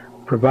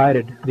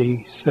 provided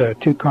these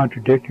two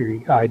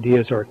contradictory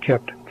ideas are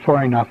kept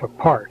far enough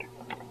apart.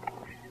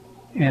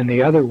 And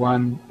the other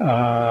one,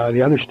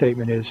 the other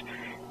statement is,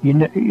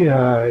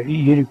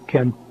 you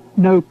can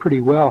know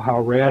pretty well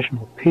how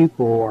rational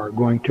people are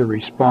going to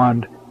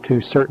respond to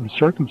certain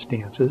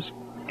circumstances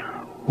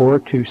or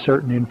to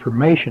certain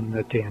information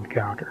that they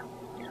encounter.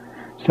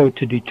 So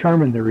to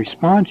determine the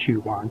response you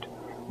want,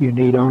 you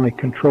need only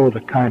control the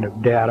kind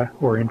of data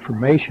or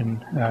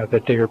information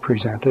that they are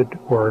presented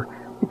or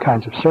the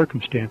kinds of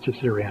circumstances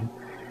they're in.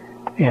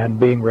 And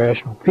being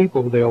rational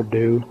people, they'll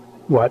do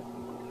what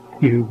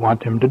you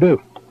want them to do.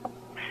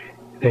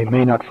 They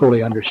may not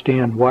fully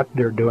understand what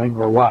they're doing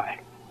or why.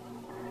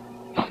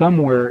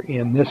 Somewhere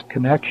in this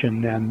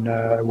connection then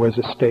was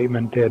a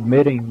statement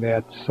admitting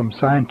that some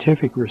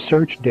scientific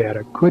research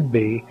data could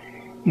be,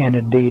 and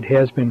indeed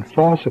has been,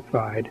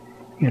 falsified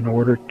in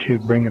order to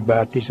bring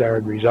about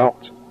desired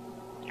results.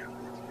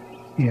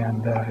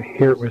 And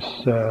here it was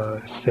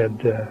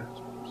said,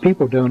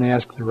 people don't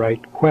ask the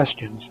right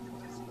questions.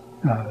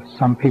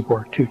 Some people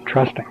are too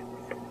trusting.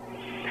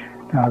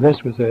 Now,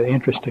 this was an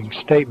interesting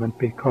statement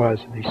because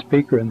the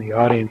speaker and the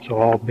audience,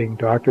 all being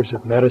doctors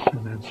of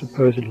medicine and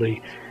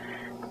supposedly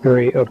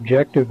very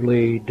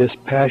objectively,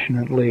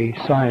 dispassionately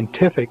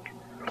scientific,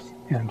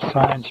 and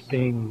science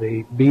being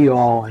the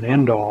be-all and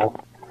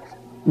end-all,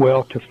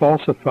 well, to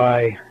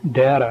falsify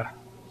data,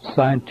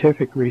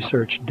 scientific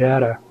research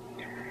data,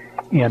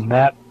 in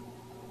that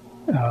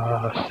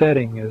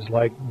setting is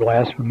like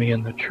blasphemy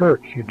in the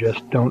church. You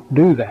just don't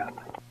do that.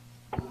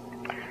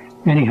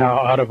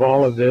 Anyhow, out of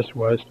all of this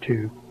was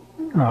to,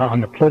 on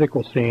the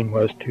political scene,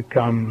 was to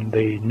come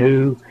the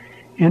new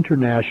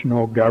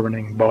international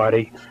governing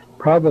body,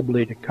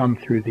 probably to come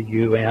through the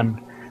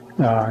UN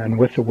and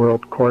with the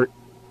World Court,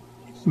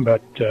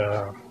 but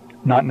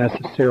not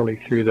necessarily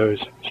through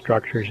those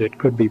structures. It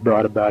could be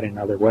brought about in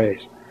other ways.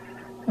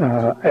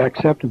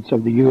 Acceptance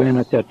of the UN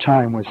at that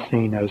time was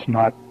seen as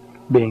not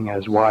being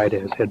as wide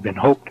as had been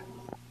hoped.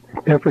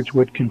 Efforts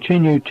would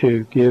continue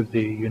to give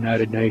the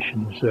United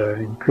Nations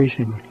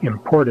increasing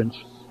importance.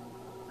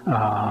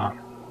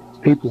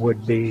 People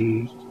would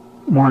be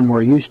more and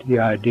more used to the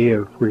idea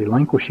of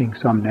relinquishing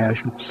some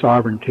national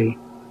sovereignty.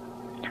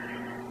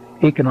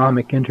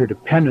 Economic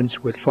interdependence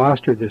would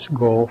foster this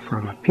goal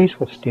from a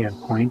peaceful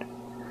standpoint.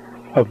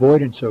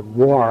 Avoidance of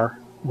war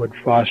would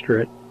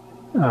foster it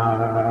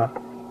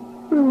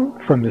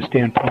from the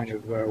standpoint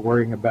of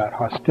worrying about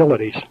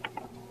hostilities.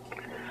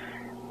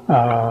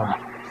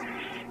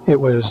 It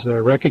was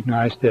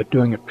recognized that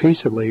doing it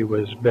peaceably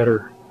was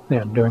better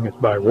than doing it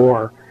by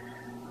war.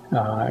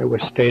 It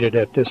was stated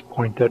at this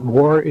point that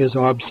war is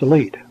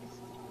obsolete.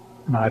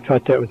 And I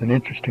thought that was an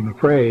interesting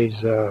phrase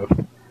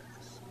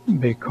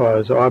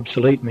because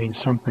obsolete means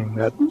something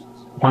that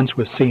once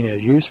was seen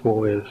as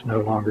useful is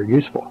no longer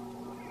useful.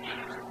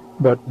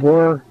 But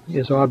war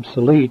is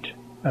obsolete,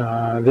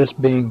 this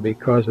being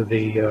because of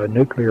the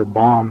nuclear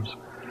bombs.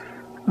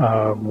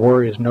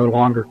 War is no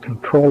longer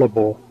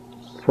controllable.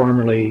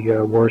 Formerly,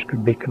 wars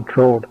could be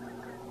controlled,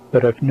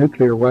 but if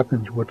nuclear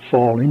weapons would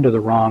fall into the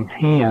wrong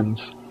hands,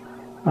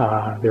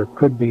 there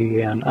could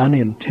be an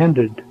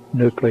unintended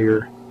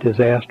nuclear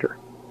disaster.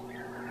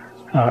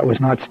 It was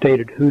not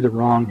stated who the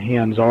wrong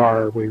hands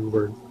are. We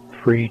were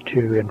free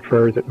to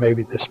infer that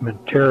maybe this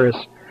meant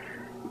terrorists,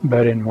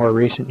 but in more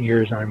recent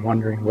years I'm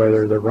wondering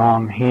whether the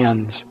wrong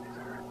hands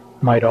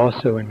might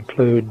also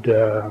include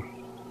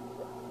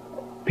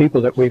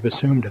people that we've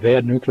assumed have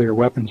had nuclear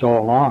weapons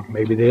all along.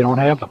 Maybe they don't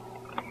have them.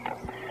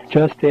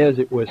 Just as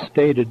it was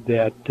stated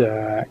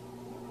that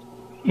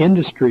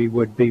industry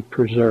would be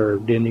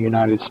preserved in the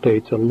United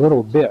States a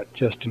little bit,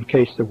 just in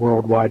case the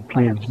worldwide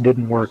plans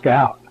didn't work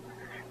out,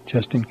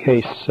 just in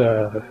case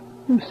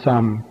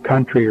some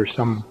country or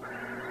some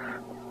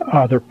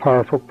other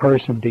powerful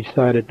person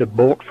decided to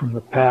bolt from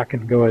the pack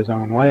and go his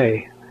own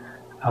way.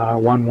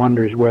 One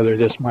wonders whether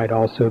this might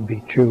also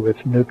be true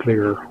with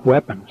nuclear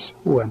weapons.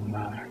 When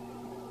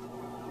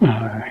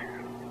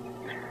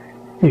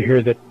you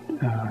hear that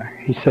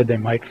he said they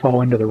might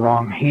fall into the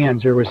wrong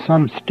hands, there was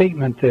some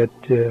statement that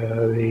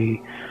the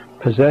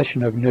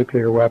possession of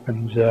nuclear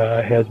weapons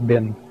has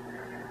been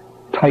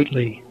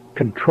tightly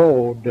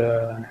controlled,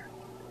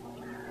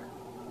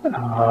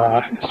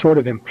 sort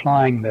of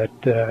implying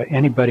that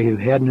anybody who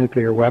had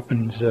nuclear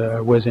weapons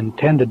was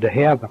intended to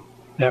have them.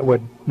 That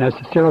would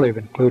necessarily have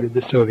included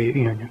the Soviet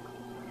Union,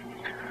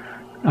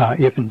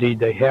 if indeed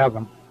they have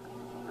them.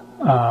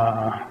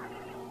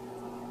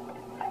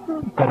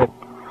 But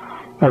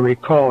I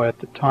recall at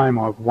the time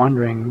of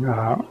wondering,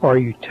 are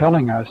you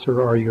telling us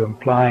or are you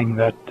implying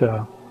that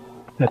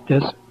that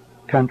this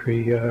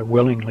country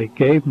willingly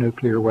gave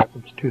nuclear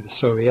weapons to the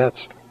Soviets?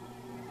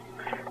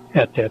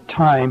 At that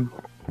time,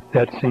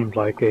 that seemed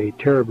like a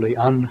terribly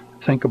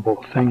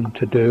unthinkable thing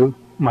to do,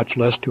 much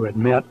less to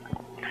admit.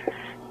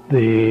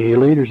 The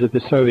leaders of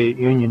the Soviet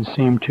Union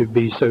seemed to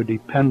be so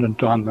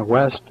dependent on the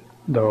West,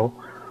 though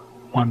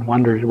one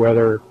wonders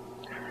whether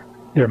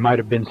there might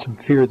have been some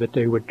fear that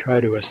they would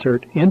try to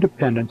assert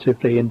independence if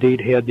they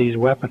indeed had these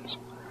weapons.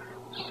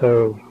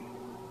 So,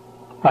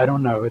 I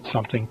don't know. It's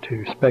something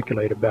to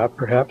speculate about,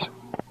 perhaps.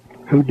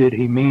 Who did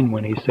he mean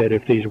when he said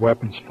if these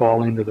weapons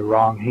fall into the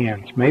wrong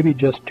hands? Maybe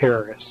just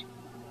terrorists.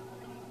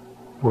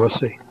 We'll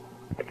see.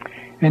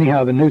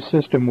 Anyhow, the new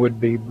system would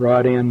be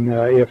brought in,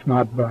 if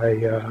not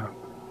by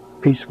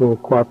peaceful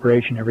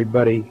cooperation,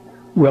 everybody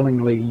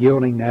willingly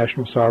yielding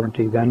national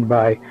sovereignty, then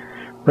by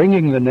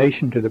bringing the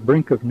nation to the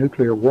brink of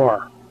nuclear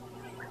war.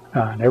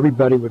 And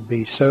everybody would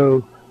be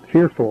so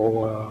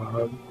fearful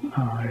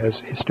as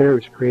hysteria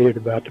was created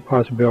about the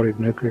possibility of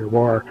nuclear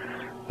war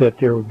that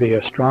there would be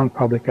a strong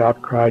public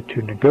outcry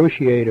to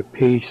negotiate a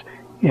peace,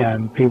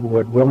 and people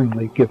would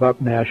willingly give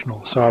up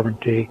national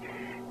sovereignty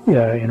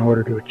in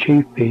order to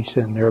achieve peace,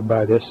 and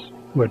thereby this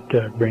would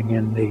bring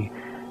in the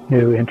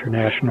new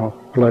international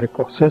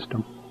political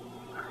system.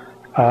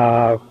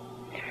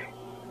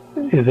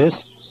 This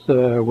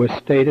was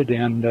stated,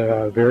 and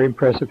a very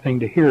impressive thing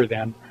to hear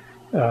then,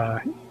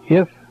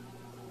 if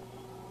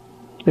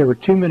there were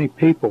too many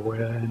people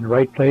in the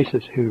right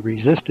places who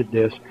resisted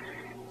this,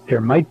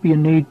 there might be a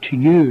need to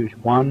use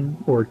one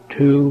or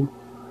two,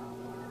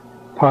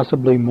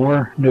 possibly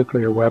more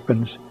nuclear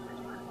weapons.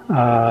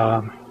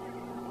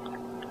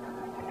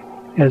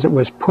 As it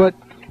was put,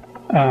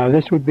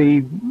 this would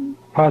be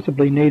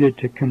possibly needed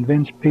to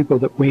convince people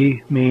that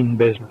we mean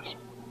business.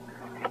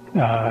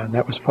 And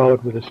that was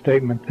followed with a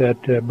statement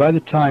that by the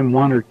time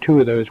one or two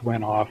of those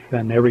went off,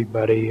 then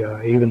everybody,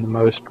 even the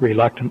most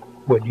reluctant,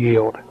 would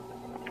yield.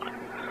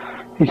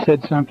 He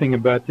said something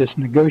about this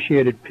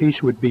negotiated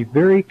peace would be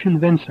very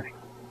convincing.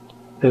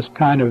 This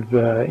kind of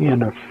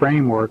in a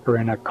framework or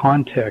in a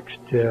context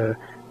that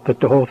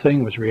the whole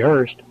thing was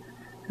rehearsed,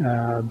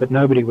 but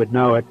nobody would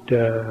know it.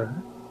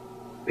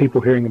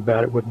 People hearing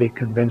about it would be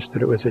convinced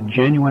that it was a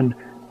genuine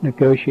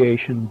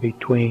negotiation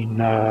between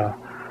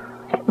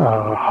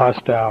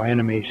hostile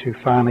enemies who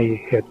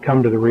finally had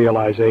come to the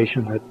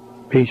realization that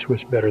peace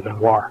was better than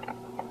war.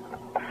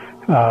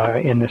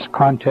 In this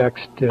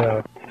context,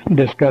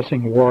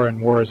 discussing war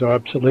and war is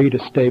obsolete, a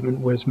statement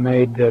was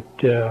made that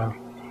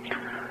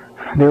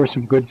there were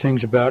some good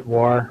things about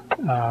war.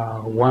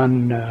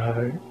 One,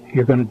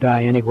 you're going to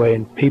die anyway,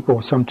 and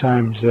people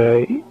sometimes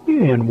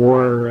in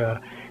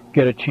war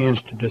get a chance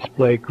to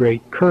display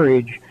great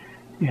courage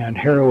and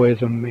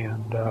heroism,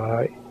 and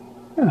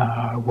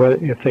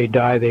if they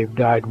die, they've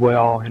died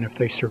well, and if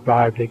they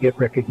survive, they get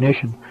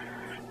recognition.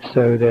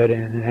 So that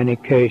in any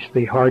case,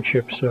 the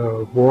hardships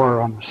of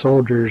war on the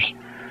soldiers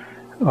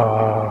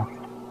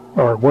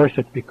are worth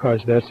it,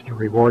 because that's the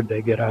reward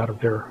they get out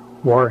of their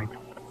warring.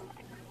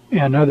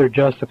 Another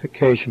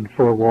justification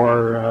for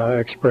war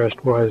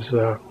expressed was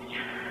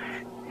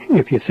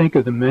if you think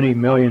of the many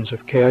millions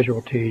of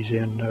casualties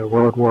in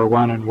World War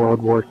I and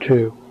World War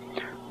II,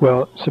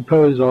 well,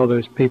 suppose all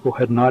those people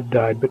had not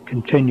died but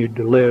continued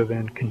to live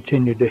and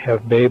continued to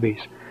have babies.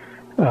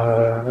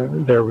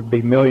 There would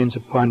be millions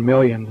upon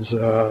millions,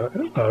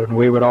 and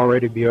we would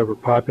already be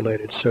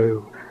overpopulated.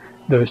 So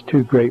those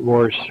two great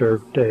wars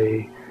served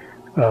a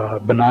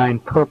benign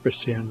purpose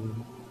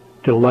in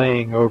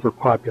delaying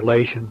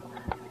overpopulation.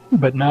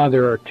 But now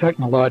there are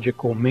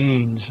technological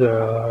means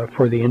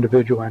for the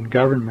individual and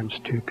governments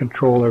to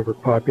control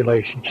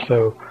overpopulation.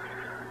 So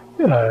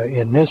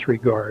in this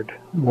regard,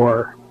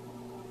 war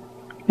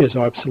is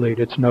obsolete.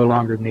 It's no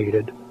longer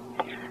needed.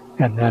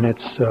 And then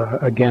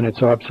again,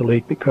 it's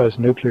obsolete because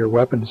nuclear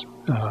weapons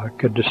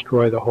could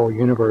destroy the whole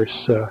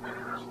universe.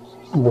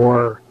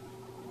 War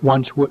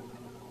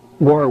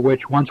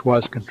which once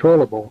was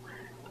controllable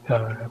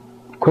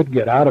could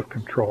get out of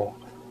control.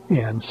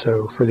 And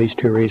so for these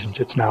two reasons,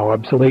 it's now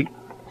obsolete.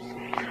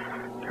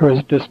 There was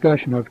a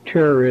discussion of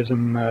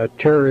terrorism.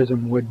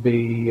 Terrorism would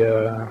be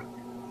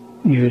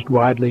used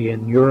widely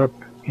in Europe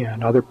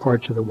and other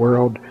parts of the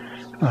world.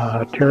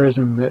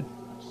 Terrorism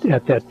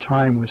at that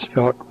time was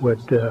felt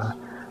would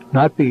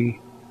not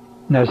be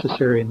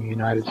necessary in the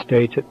United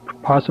States. It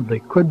possibly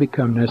could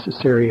become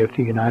necessary if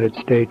the United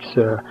States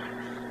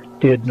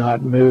did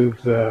not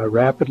move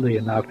rapidly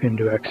enough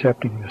into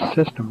accepting the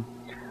system.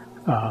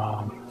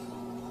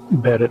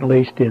 But at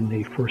least in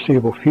the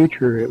foreseeable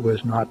future, it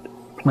was not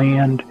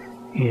planned,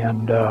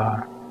 and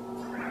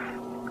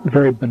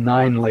very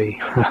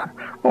benignly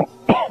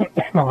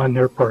on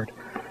their part.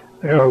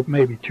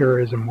 Maybe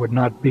terrorism would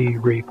not be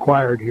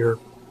required here,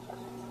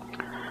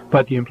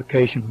 but the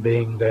implication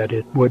being that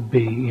it would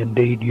be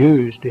indeed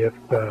used if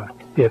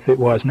it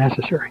was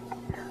necessary.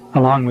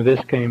 Along with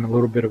this came a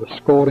little bit of a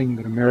scolding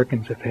that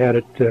Americans have had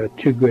it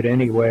too good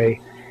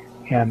anyway,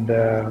 and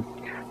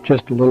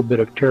just a little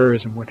bit of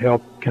terrorism would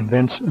help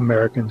convince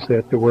Americans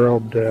that the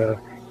world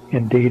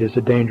indeed is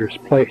a dangerous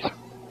place,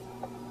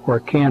 or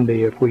can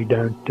be if we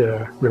don't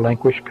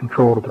relinquish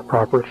control to the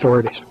proper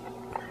authorities.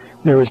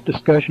 There was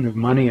discussion of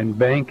money and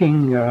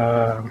banking.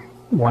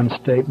 One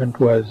statement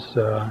was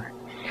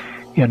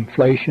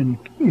inflation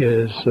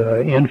is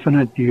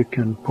infinite. You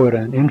can put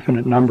an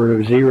infinite number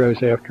of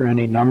zeros after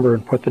any number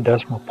and put the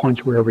decimal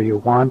points wherever you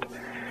want.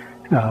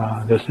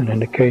 This is an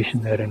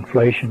indication that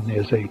inflation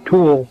is a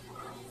tool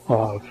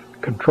of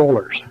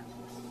controllers.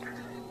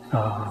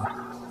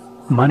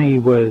 Money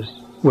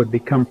would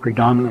become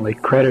predominantly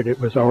credit. It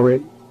was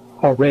already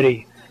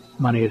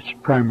money is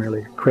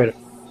primarily a credit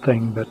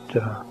thing, but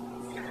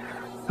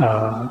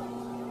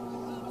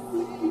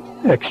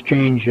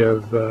exchange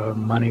of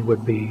money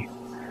would be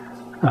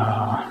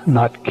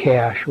not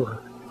cash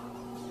or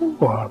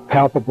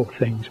palpable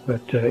things,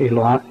 but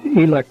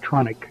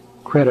electronic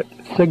credit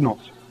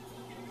signals.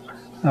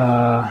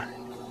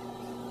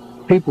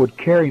 People would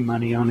carry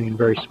money only in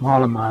very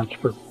small amounts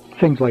for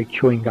things like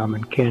chewing gum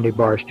and candy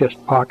bars,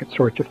 just pocket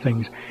sorts of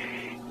things.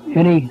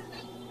 Any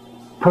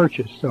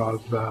purchase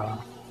of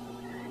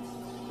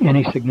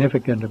any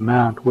significant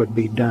amount would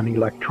be done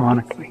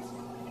electronically.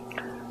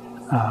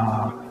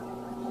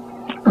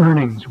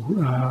 Earnings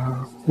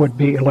would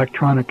be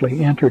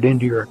electronically entered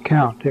into your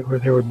account.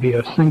 There would be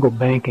a single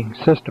banking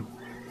system.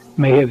 It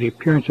may have the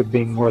appearance of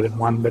being more than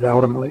one, but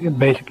ultimately,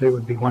 basically, it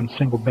would be one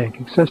single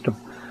banking system.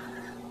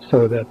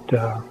 So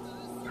that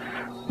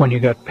when you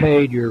got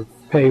paid, your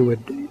pay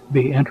would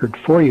be entered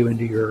for you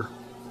into your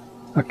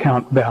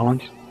account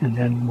balance, and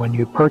then when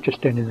you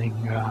purchased anything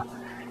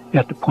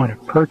at the point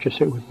of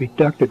purchase, it would be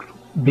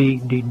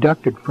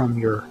deducted from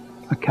your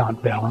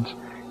account balance,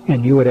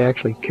 and you would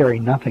actually carry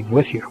nothing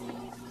with you.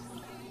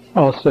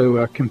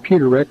 Also,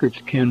 computer records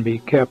can be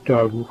kept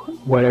of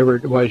whatever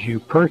it was you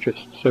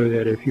purchased, so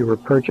that if you were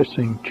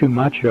purchasing too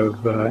much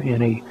of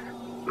any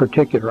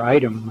particular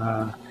item,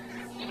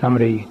 some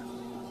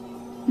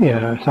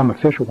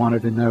official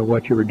wanted to know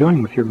what you were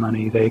doing with your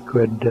money, they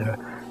could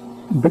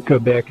go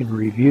back and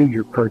review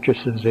your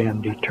purchases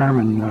and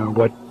determine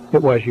what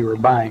it was you were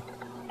buying.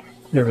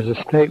 There was a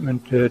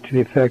statement to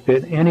the effect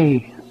that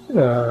any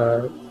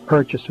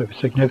purchase of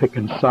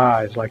significant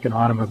size, like an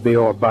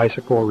automobile, a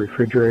bicycle, a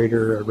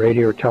refrigerator, a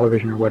radio, or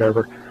television, or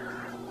whatever,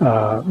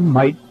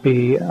 might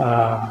be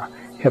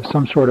have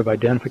some sort of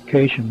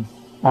identification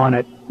on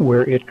it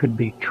where it could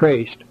be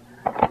traced,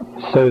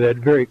 so that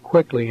very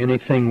quickly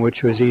anything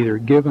which was either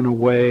given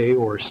away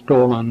or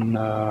stolen,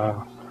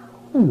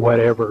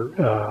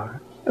 whatever,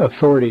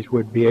 authorities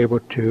would be able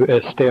to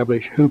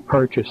establish who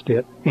purchased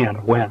it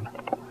and when.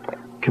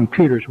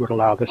 Computers would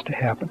allow this to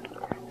happen.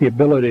 The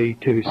ability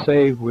to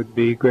save would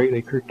be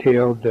greatly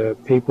curtailed.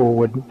 People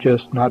would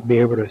just not be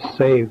able to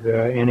save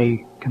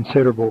any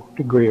considerable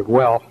degree of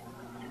wealth.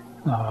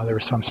 There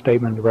was some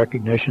statement of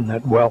recognition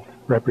that wealth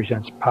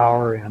represents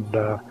power,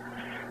 and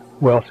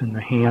wealth in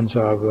the hands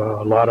of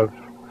a lot of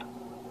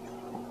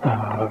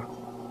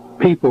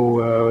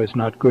people is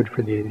not good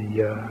for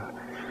the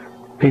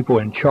people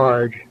in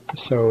charge,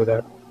 so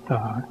that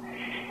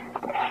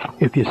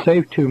if you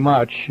save too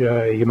much,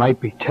 you might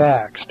be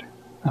taxed.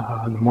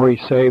 The more you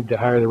saved, the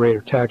higher the rate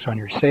of tax on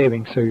your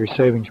savings, so your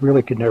savings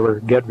really could never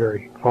get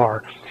very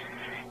far.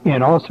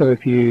 And also,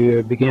 if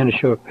you began to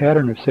show a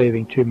pattern of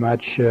saving too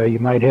much, you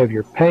might have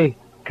your pay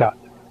cut.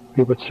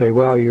 People would say,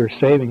 well, you're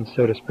saving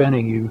instead of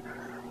spending. You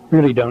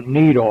really don't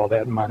need all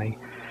that money.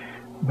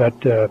 But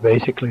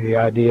basically the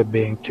idea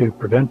being to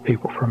prevent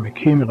people from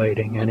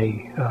accumulating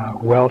any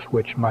wealth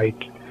which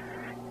might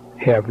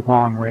have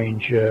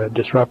long-range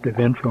disruptive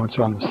influence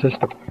on the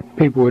system.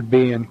 People would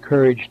be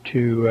encouraged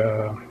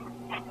to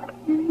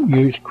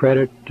use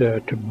credit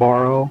to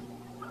borrow,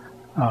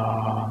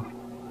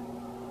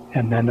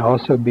 and then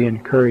also be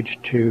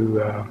encouraged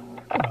to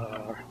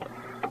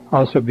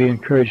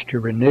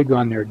renege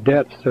on their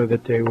debts so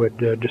that they would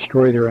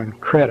destroy their own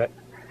credit.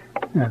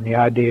 And the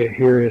idea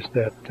here is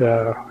that,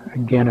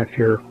 again, if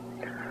you're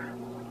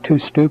too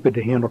stupid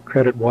to handle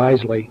credit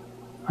wisely,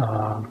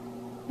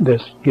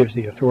 this gives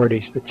the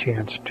authorities the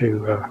chance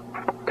to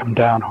come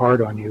down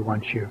hard on you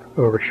once you've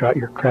overshot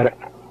your credit.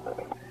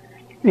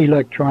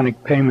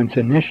 Electronic payments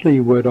initially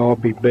would all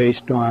be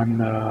based on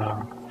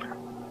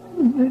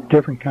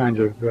different kinds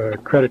of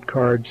credit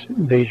cards.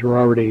 These were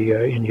already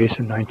in use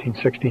in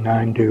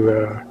 1969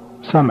 to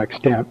some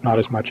extent, not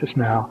as much as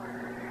now.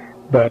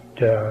 But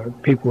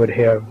people would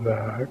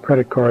have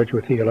credit cards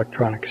with the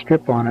electronic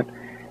strip on it,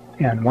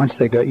 and once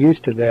they got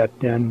used to that,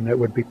 then it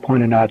would be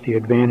pointed out the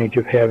advantage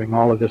of having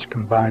all of this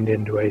combined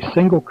into a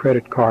single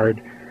credit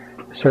card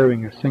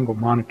serving a single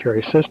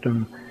monetary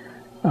system,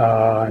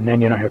 and then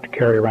you don't have to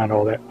carry around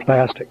all that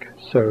plastic.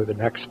 So the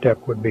next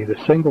step would be the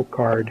single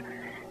card,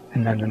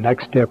 and then the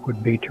next step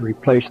would be to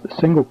replace the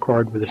single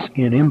card with a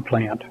skin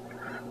implant.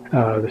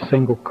 The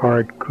single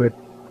card could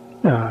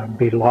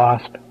be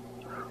lost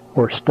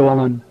or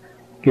stolen,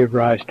 give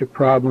rise to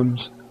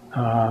problems,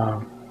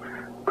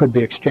 could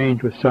be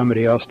exchanged with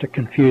somebody else to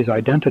confuse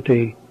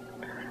identity.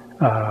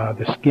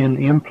 The skin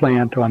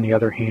implant, on the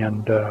other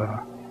hand,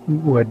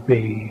 would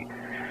be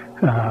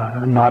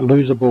not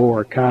losable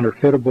or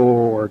counterfeitable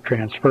or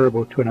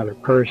transferable to another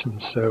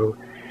person, so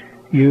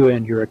you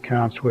and your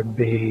accounts would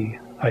be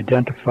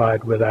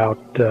identified without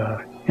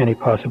any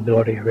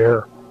possibility of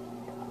error.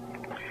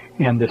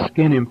 And the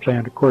skin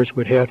implant, of course,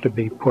 would have to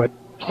be put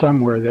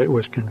somewhere that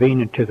was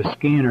convenient to the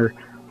scanner,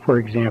 for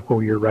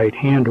example, your right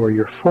hand or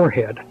your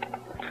forehead.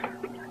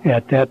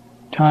 At that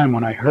time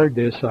when I heard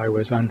this, I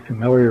was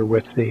unfamiliar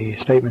with the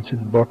statements in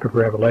the book of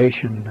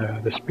Revelation.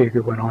 The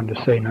speaker went on to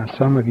say, now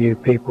some of you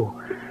people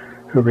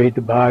who read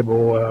the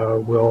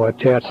Bible will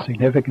attach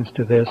significance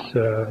to this,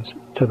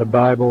 to the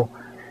Bible,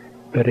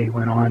 but he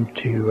went on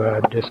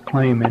to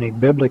disclaim any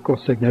biblical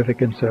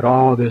significance at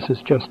all. This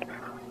is just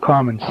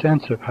common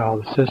sense of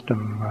how the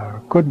system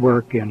could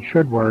work and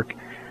should work,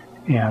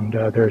 and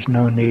there's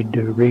no need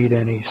to read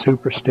any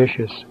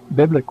superstitious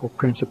biblical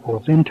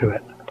principles into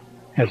it.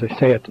 As I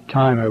say, at the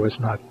time I was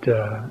not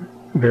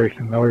very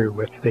familiar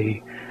with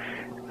the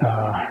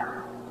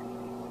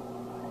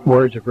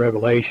words of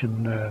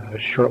Revelation.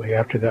 Shortly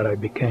after that I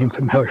became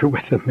familiar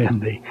with them,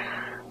 and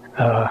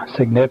the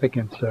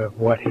significance of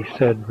what he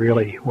said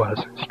really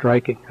was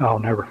striking. I'll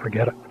never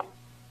forget it.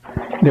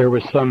 There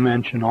was some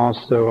mention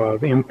also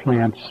of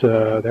implants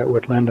that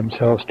would lend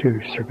themselves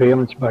to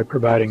surveillance by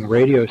providing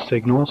radio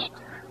signals.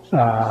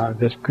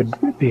 This could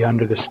be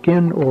under the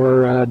skin,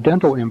 or a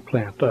dental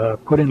implant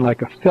put in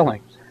like a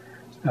filling,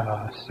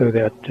 so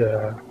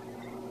that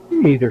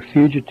either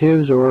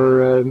fugitives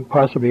or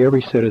possibly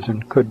every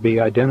citizen could be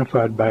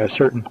identified by a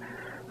certain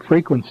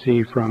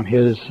frequency from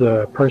his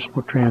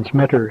personal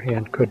transmitter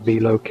and could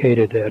be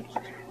located at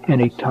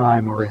any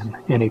time or in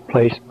any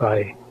place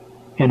by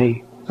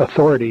any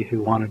authority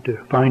who wanted to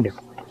find him.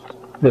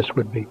 This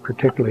would be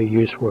particularly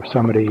useful if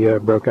somebody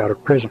broke out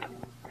of prison.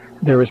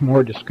 There was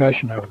more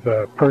discussion of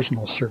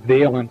personal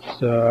surveillance.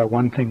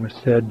 One thing was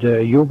said,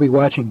 you'll be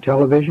watching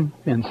television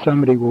and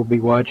somebody will be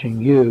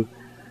watching you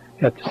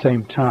at the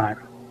same time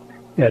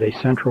at a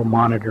central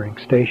monitoring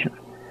station.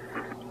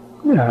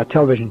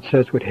 Television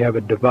sets would have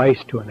a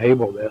device to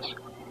enable this.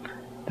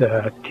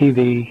 The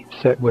TV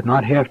set would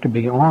not have to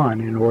be on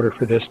in order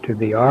for this to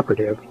be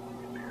operative.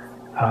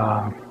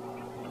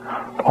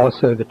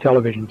 Also, the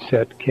television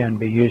set can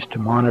be used to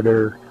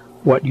monitor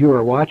what you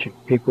are watching.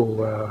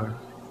 People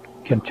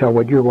can tell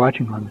what you're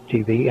watching on the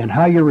TV and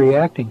how you're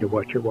reacting to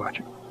what you're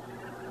watching.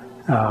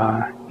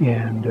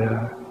 And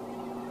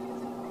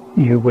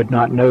you would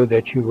not know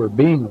that you were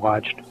being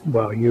watched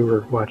while you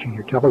were watching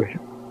your television.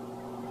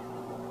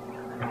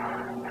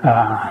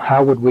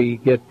 How would we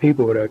get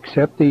people to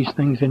accept these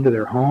things into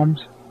their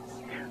homes?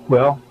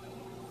 Well,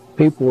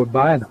 people would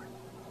buy them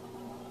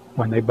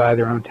when they buy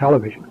their own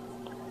television.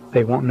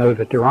 They won't know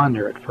that they're on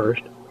there at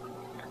first.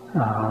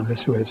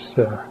 This was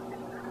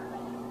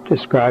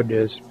described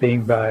as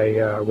being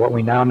by what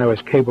we now know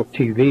as cable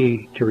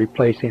TV to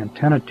replace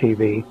antenna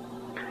TV.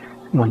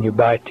 When you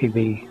buy a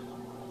TV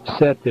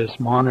set, this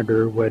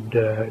monitor would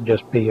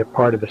just be a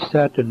part of the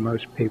set, and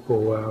most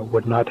people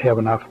would not have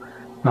enough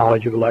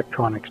knowledge of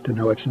electronics to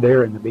know it's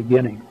there in the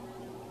beginning.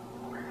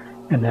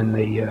 And then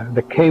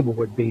the cable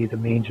would be the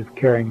means of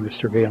carrying the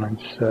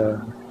surveillance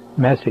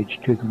message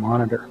to the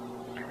monitor.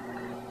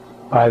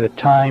 By the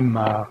time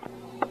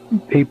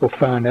people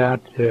found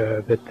out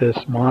that this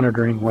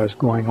monitoring was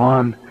going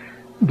on,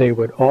 they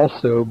would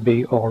also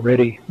be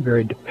already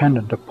very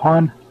dependent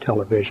upon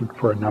television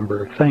for a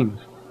number of things.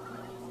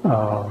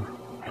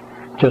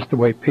 Just the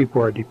way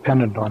people are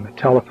dependent on the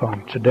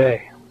telephone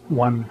today.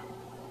 One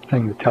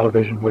thing the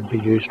television would be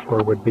used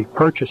for would be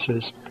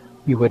purchases.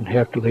 You wouldn't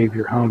have to leave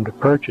your home to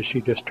purchase.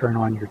 You just turn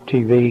on your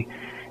TV,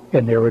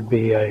 and there would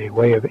be a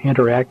way of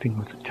interacting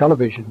with the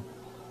television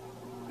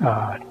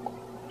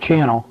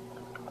channel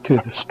to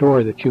the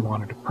store that you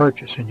wanted to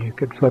purchase, and you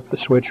could flip the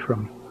switch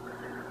from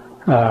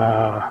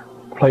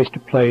place to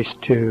place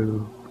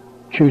to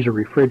choose a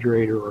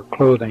refrigerator or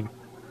clothing.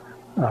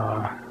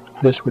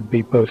 This would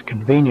be both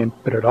convenient,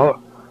 but it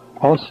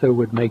also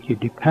would make you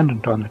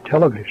dependent on the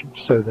television,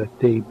 so that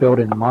the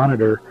built-in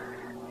monitor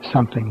is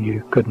something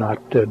you could not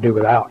do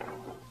without.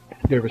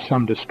 There was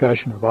some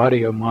discussion of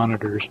audio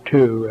monitors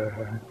too,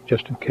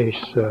 just in case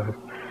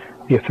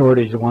the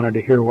authorities wanted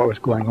to hear what was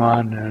going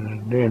on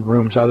in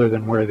rooms other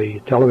than where the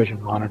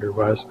television monitor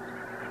was.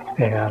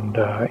 And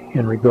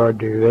in regard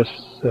to this,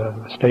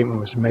 the statement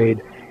was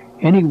made,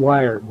 any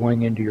wire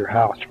going into your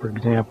house, for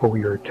example,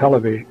 your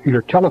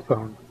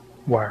telephone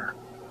wire,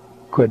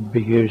 could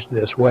be used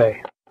this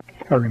way.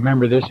 I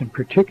remember this in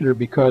particular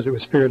because it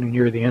was fairly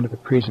near the end of the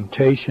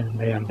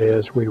presentation, and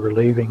as we were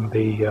leaving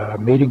the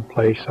meeting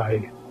place,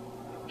 I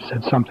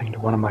said something to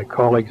one of my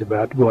colleagues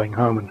about going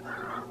home and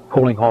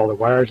pulling all the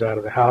wires out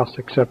of the house,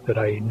 except that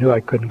I knew I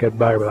couldn't get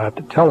by without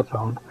the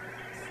telephone.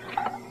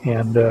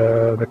 And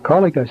the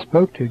colleague I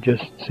spoke to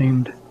just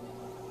seemed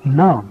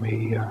numb.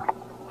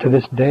 To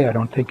this day, I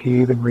don't think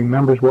he even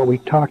remembers what we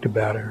talked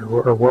about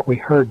or what we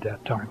heard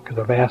that time, because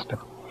I've asked him.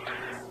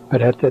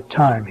 But at that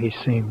time, he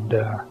seemed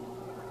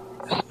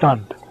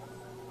stunned.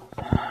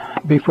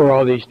 Before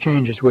all these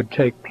changes would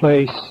take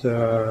place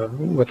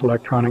with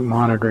electronic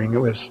monitoring, it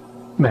was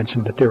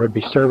mentioned that there would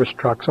be service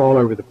trucks all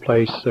over the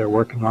place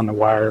working on the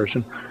wires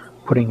and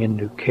putting in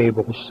new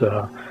cables.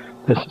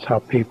 This is how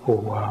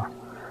people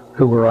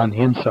who were on the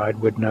inside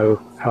would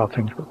know how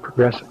things were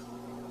progressing.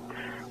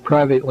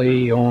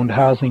 Privately owned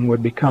housing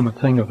would become a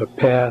thing of the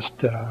past.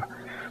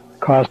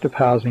 Cost of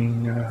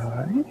housing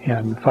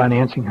and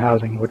financing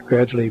housing would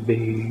gradually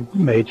be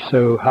made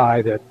so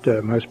high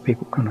that most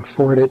people couldn't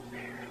afford it.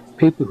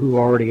 People who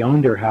already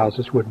owned their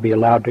houses would be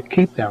allowed to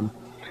keep them,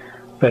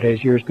 but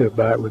as years go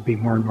by, it would be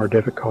more and more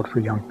difficult for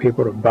young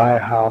people to buy a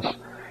house.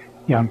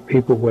 Young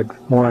people would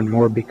more and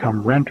more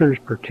become renters,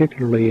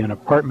 particularly in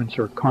apartments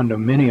or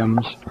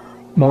condominiums.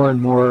 More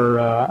and more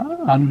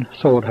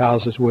unsold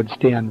houses would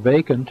stand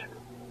vacant.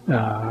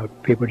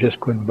 People just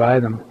couldn't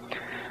buy them.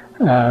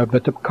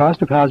 But the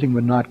cost of housing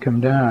would not come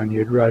down.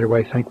 You'd right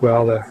away think,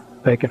 well, the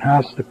vacant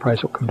house, the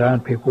price will come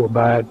down, people will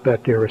buy it,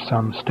 but there was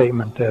some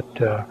statement that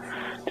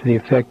to the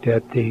effect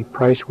that the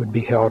price would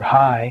be held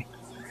high,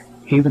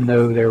 even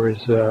though there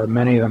was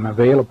many of them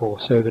available,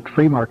 so that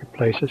free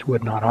marketplaces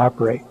would not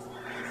operate.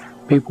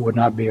 People would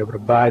not be able to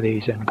buy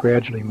these, and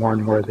gradually more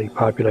and more of the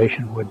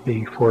population would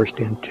be forced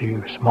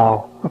into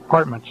small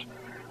apartments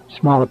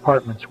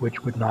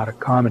which would not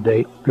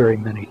accommodate very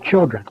many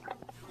children.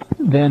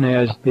 Then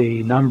as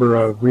the number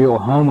of real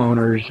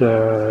homeowners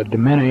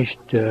diminished,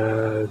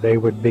 they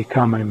would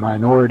become a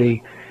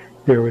minority.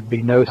 There would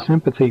be no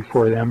sympathy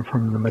for them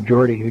from the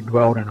majority who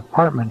dwelled in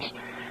apartments,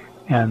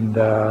 and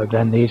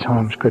then these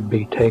homes could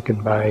be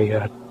taken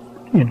by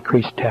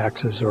increased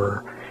taxes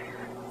or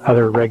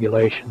other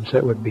regulations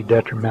that would be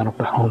detrimental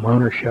to home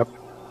ownership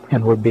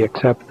and would be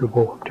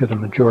acceptable to the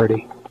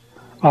majority.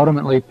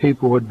 Ultimately,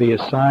 people would be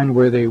assigned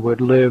where they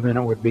would live, and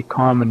it would be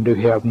common to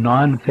have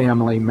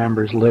non-family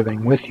members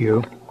living with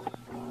you.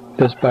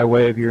 This by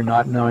way of your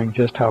not knowing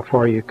just how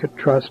far you could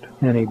trust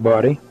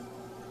anybody.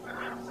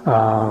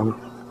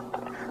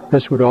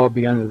 This would all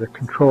be under the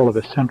control of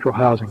the Central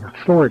Housing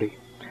Authority.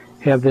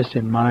 Have this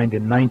in mind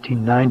in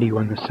 1990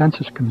 when the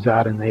census comes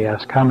out and they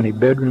ask how many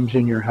bedrooms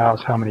in your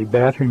house, how many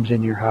bathrooms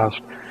in your house,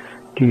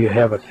 do you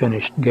have a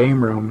finished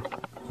game room?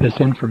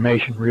 This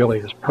information really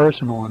is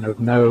personal and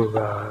of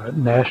no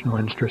national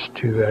interest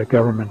to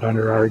government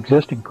under our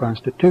existing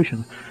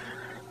Constitution,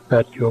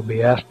 but you'll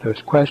be asked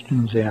those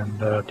questions and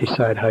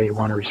decide how you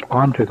want to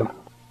respond to them.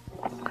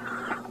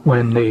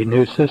 When the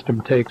new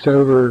system takes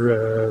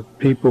over,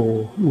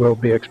 people will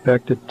be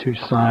expected to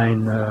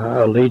sign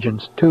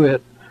allegiance to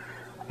it,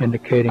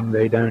 indicating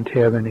they don't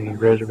have any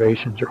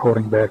reservations or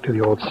holding back to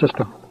the old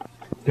system.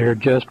 There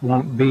just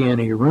won't be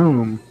any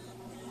room,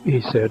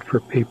 he said, for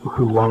people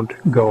who won't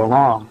go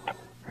along.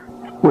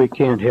 We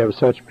can't have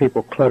such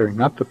people cluttering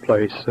up the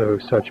place, so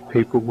such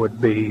people would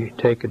be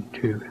taken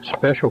to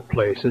special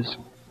places.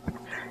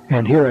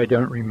 And here I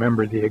don't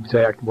remember the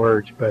exact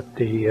words, but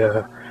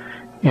the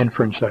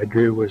inference I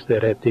drew was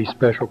that at these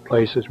special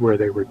places where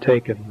they were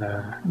taken,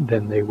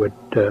 then they would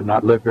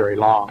not live very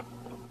long.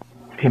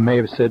 He may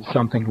have said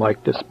something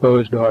like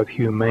disposed of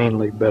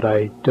humanely, but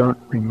I don't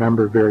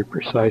remember very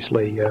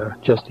precisely,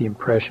 just the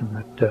impression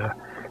that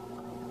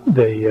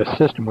the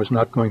system was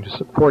not going to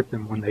support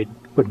them when they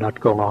would not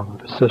go along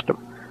with the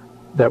system.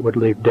 That would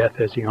leave death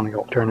as the only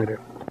alternative.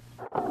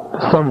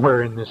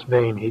 somewhere in this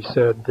vein, he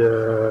said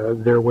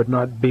there would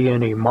not be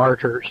any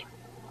martyrs.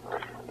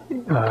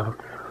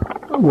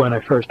 When I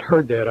first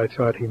heard that, I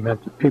thought he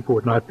meant that people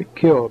would not be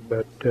killed,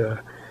 but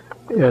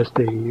as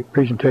the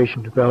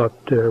presentation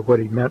developed, what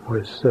he meant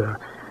was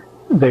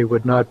they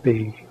would not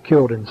be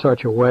killed in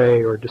such a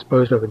way or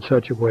disposed of in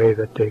such a way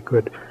that they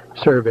could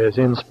serve as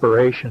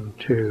inspiration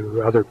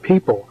to other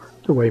people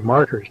the way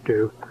martyrs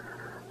do.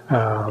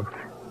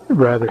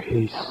 Rather,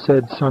 he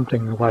said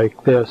something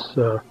like this,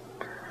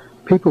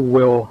 people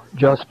will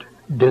just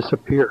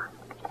disappear.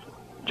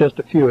 Just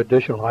a few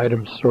additional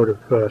items sort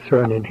of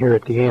thrown in here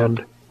at the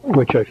end,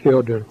 which I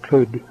failed to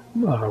include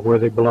where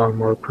they belong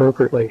more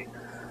appropriately.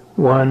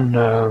 One,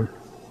 the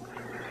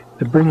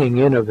bringing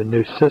in of the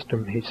new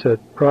system, he said,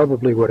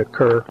 probably would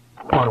occur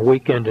on a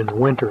weekend in the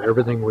winter.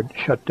 Everything would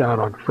shut down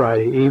on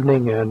Friday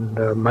evening, and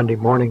Monday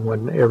morning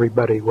when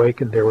everybody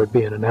wakened, there would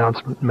be an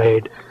announcement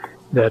made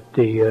that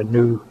the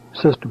new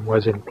system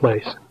was in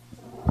place.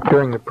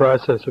 During the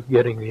process of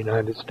getting the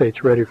United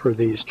States ready for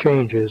these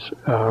changes,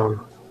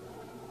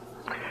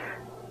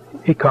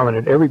 he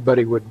commented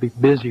everybody would be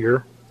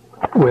busier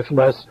with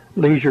less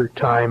leisure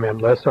time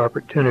and less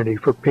opportunity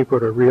for people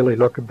to really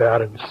look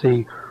about and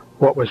see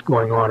what was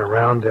going on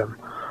around them.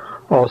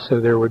 Also,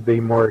 there would be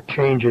more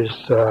changes,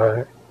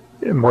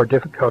 more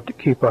difficult to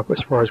keep up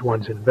as far as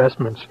one's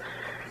investments.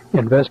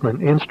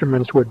 Investment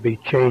instruments would be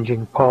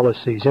changing,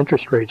 policies,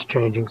 interest rates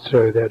changing,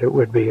 so that it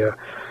would be a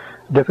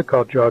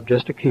difficult job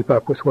just to keep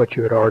up with what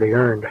you had already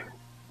earned.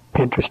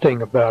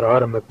 Interesting about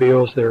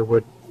automobiles, it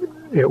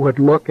would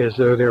look as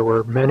though there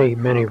were many,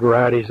 many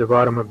varieties of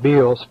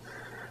automobiles,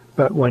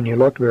 but when you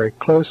looked very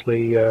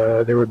closely,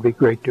 there would be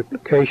great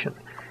duplication.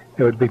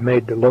 It would be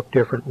made to look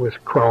different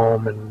with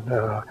chrome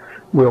and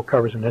wheel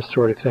covers and this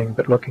sort of thing,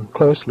 but looking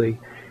closely,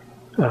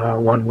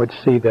 one would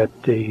see that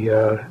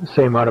the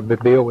same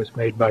automobile was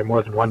made by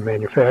more than one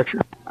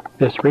manufacturer.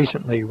 This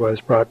recently was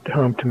brought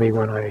home to me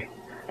when I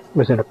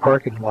was in a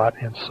parking lot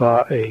and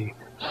saw a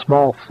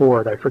small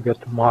Ford, I forget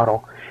the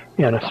model,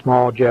 and a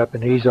small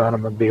Japanese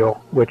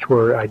automobile, which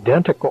were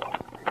identical,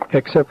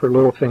 except for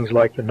little things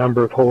like the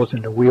number of holes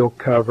in the wheel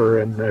cover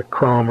and the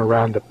chrome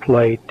around the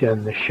plate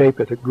and the shape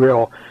of the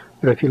grille.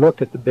 But if you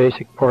looked at the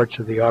basic parts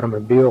of the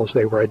automobiles,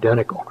 they were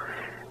identical.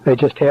 They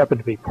just happened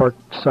to be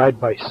parked side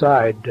by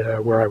side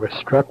where I was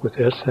struck with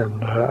this,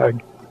 and I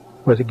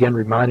was again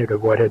reminded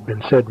of what had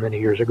been said many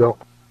years ago.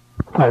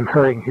 I'm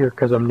hurrying here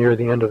because I'm near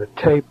the end of the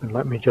tape, and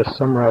let me just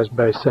summarize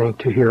by saying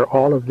to hear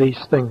all of these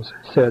things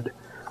said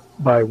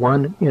by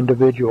one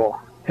individual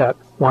at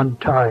one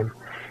time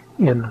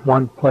in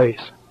one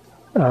place,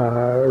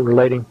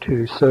 relating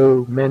to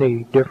so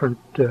many different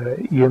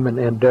human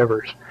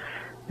endeavors,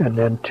 and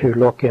then to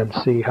look and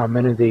see how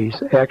many of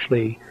these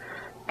actually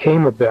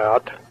came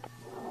about,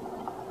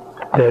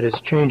 that is,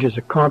 changes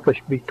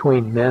accomplished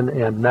between then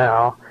and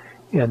now,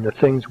 and the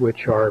things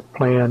which are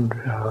planned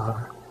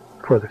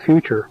for the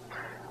future.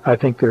 I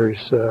think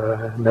there's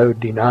no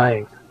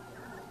denying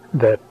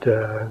that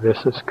this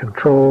is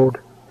controlled,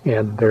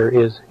 and there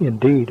is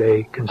indeed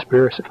a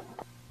conspiracy.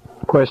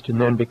 The question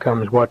then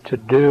becomes what to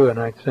do, and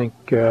I think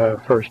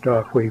first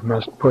off we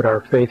must put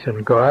our faith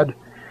in God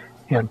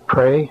and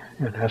pray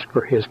and ask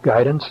for His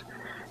guidance.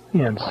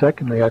 And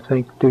secondly, I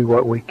think do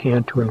what we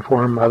can to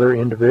inform other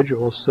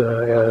individuals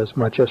as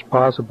much as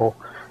possible,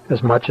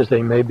 as much as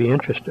they may be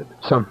interested.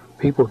 Some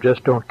people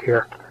just don't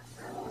care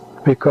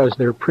because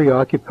they're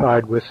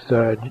preoccupied with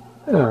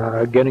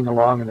getting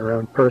along in their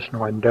own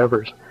personal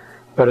endeavors.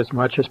 But as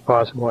much as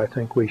possible, I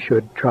think we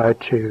should try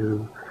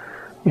to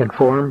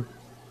inform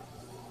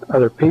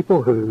other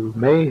people who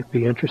may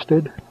be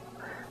interested,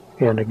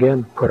 and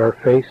again, put our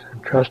faith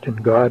and trust in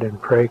God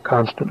and pray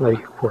constantly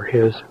for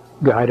His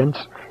guidance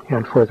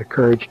and for the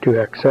courage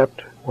to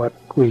accept what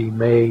we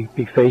may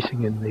be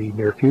facing in the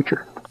near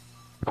future,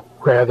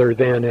 rather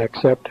than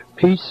accept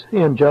peace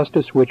and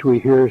justice, which we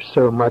hear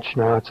so much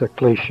now. It's a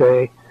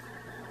cliche.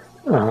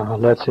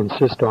 Let's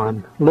insist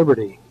on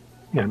liberty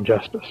and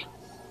justice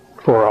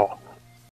for all.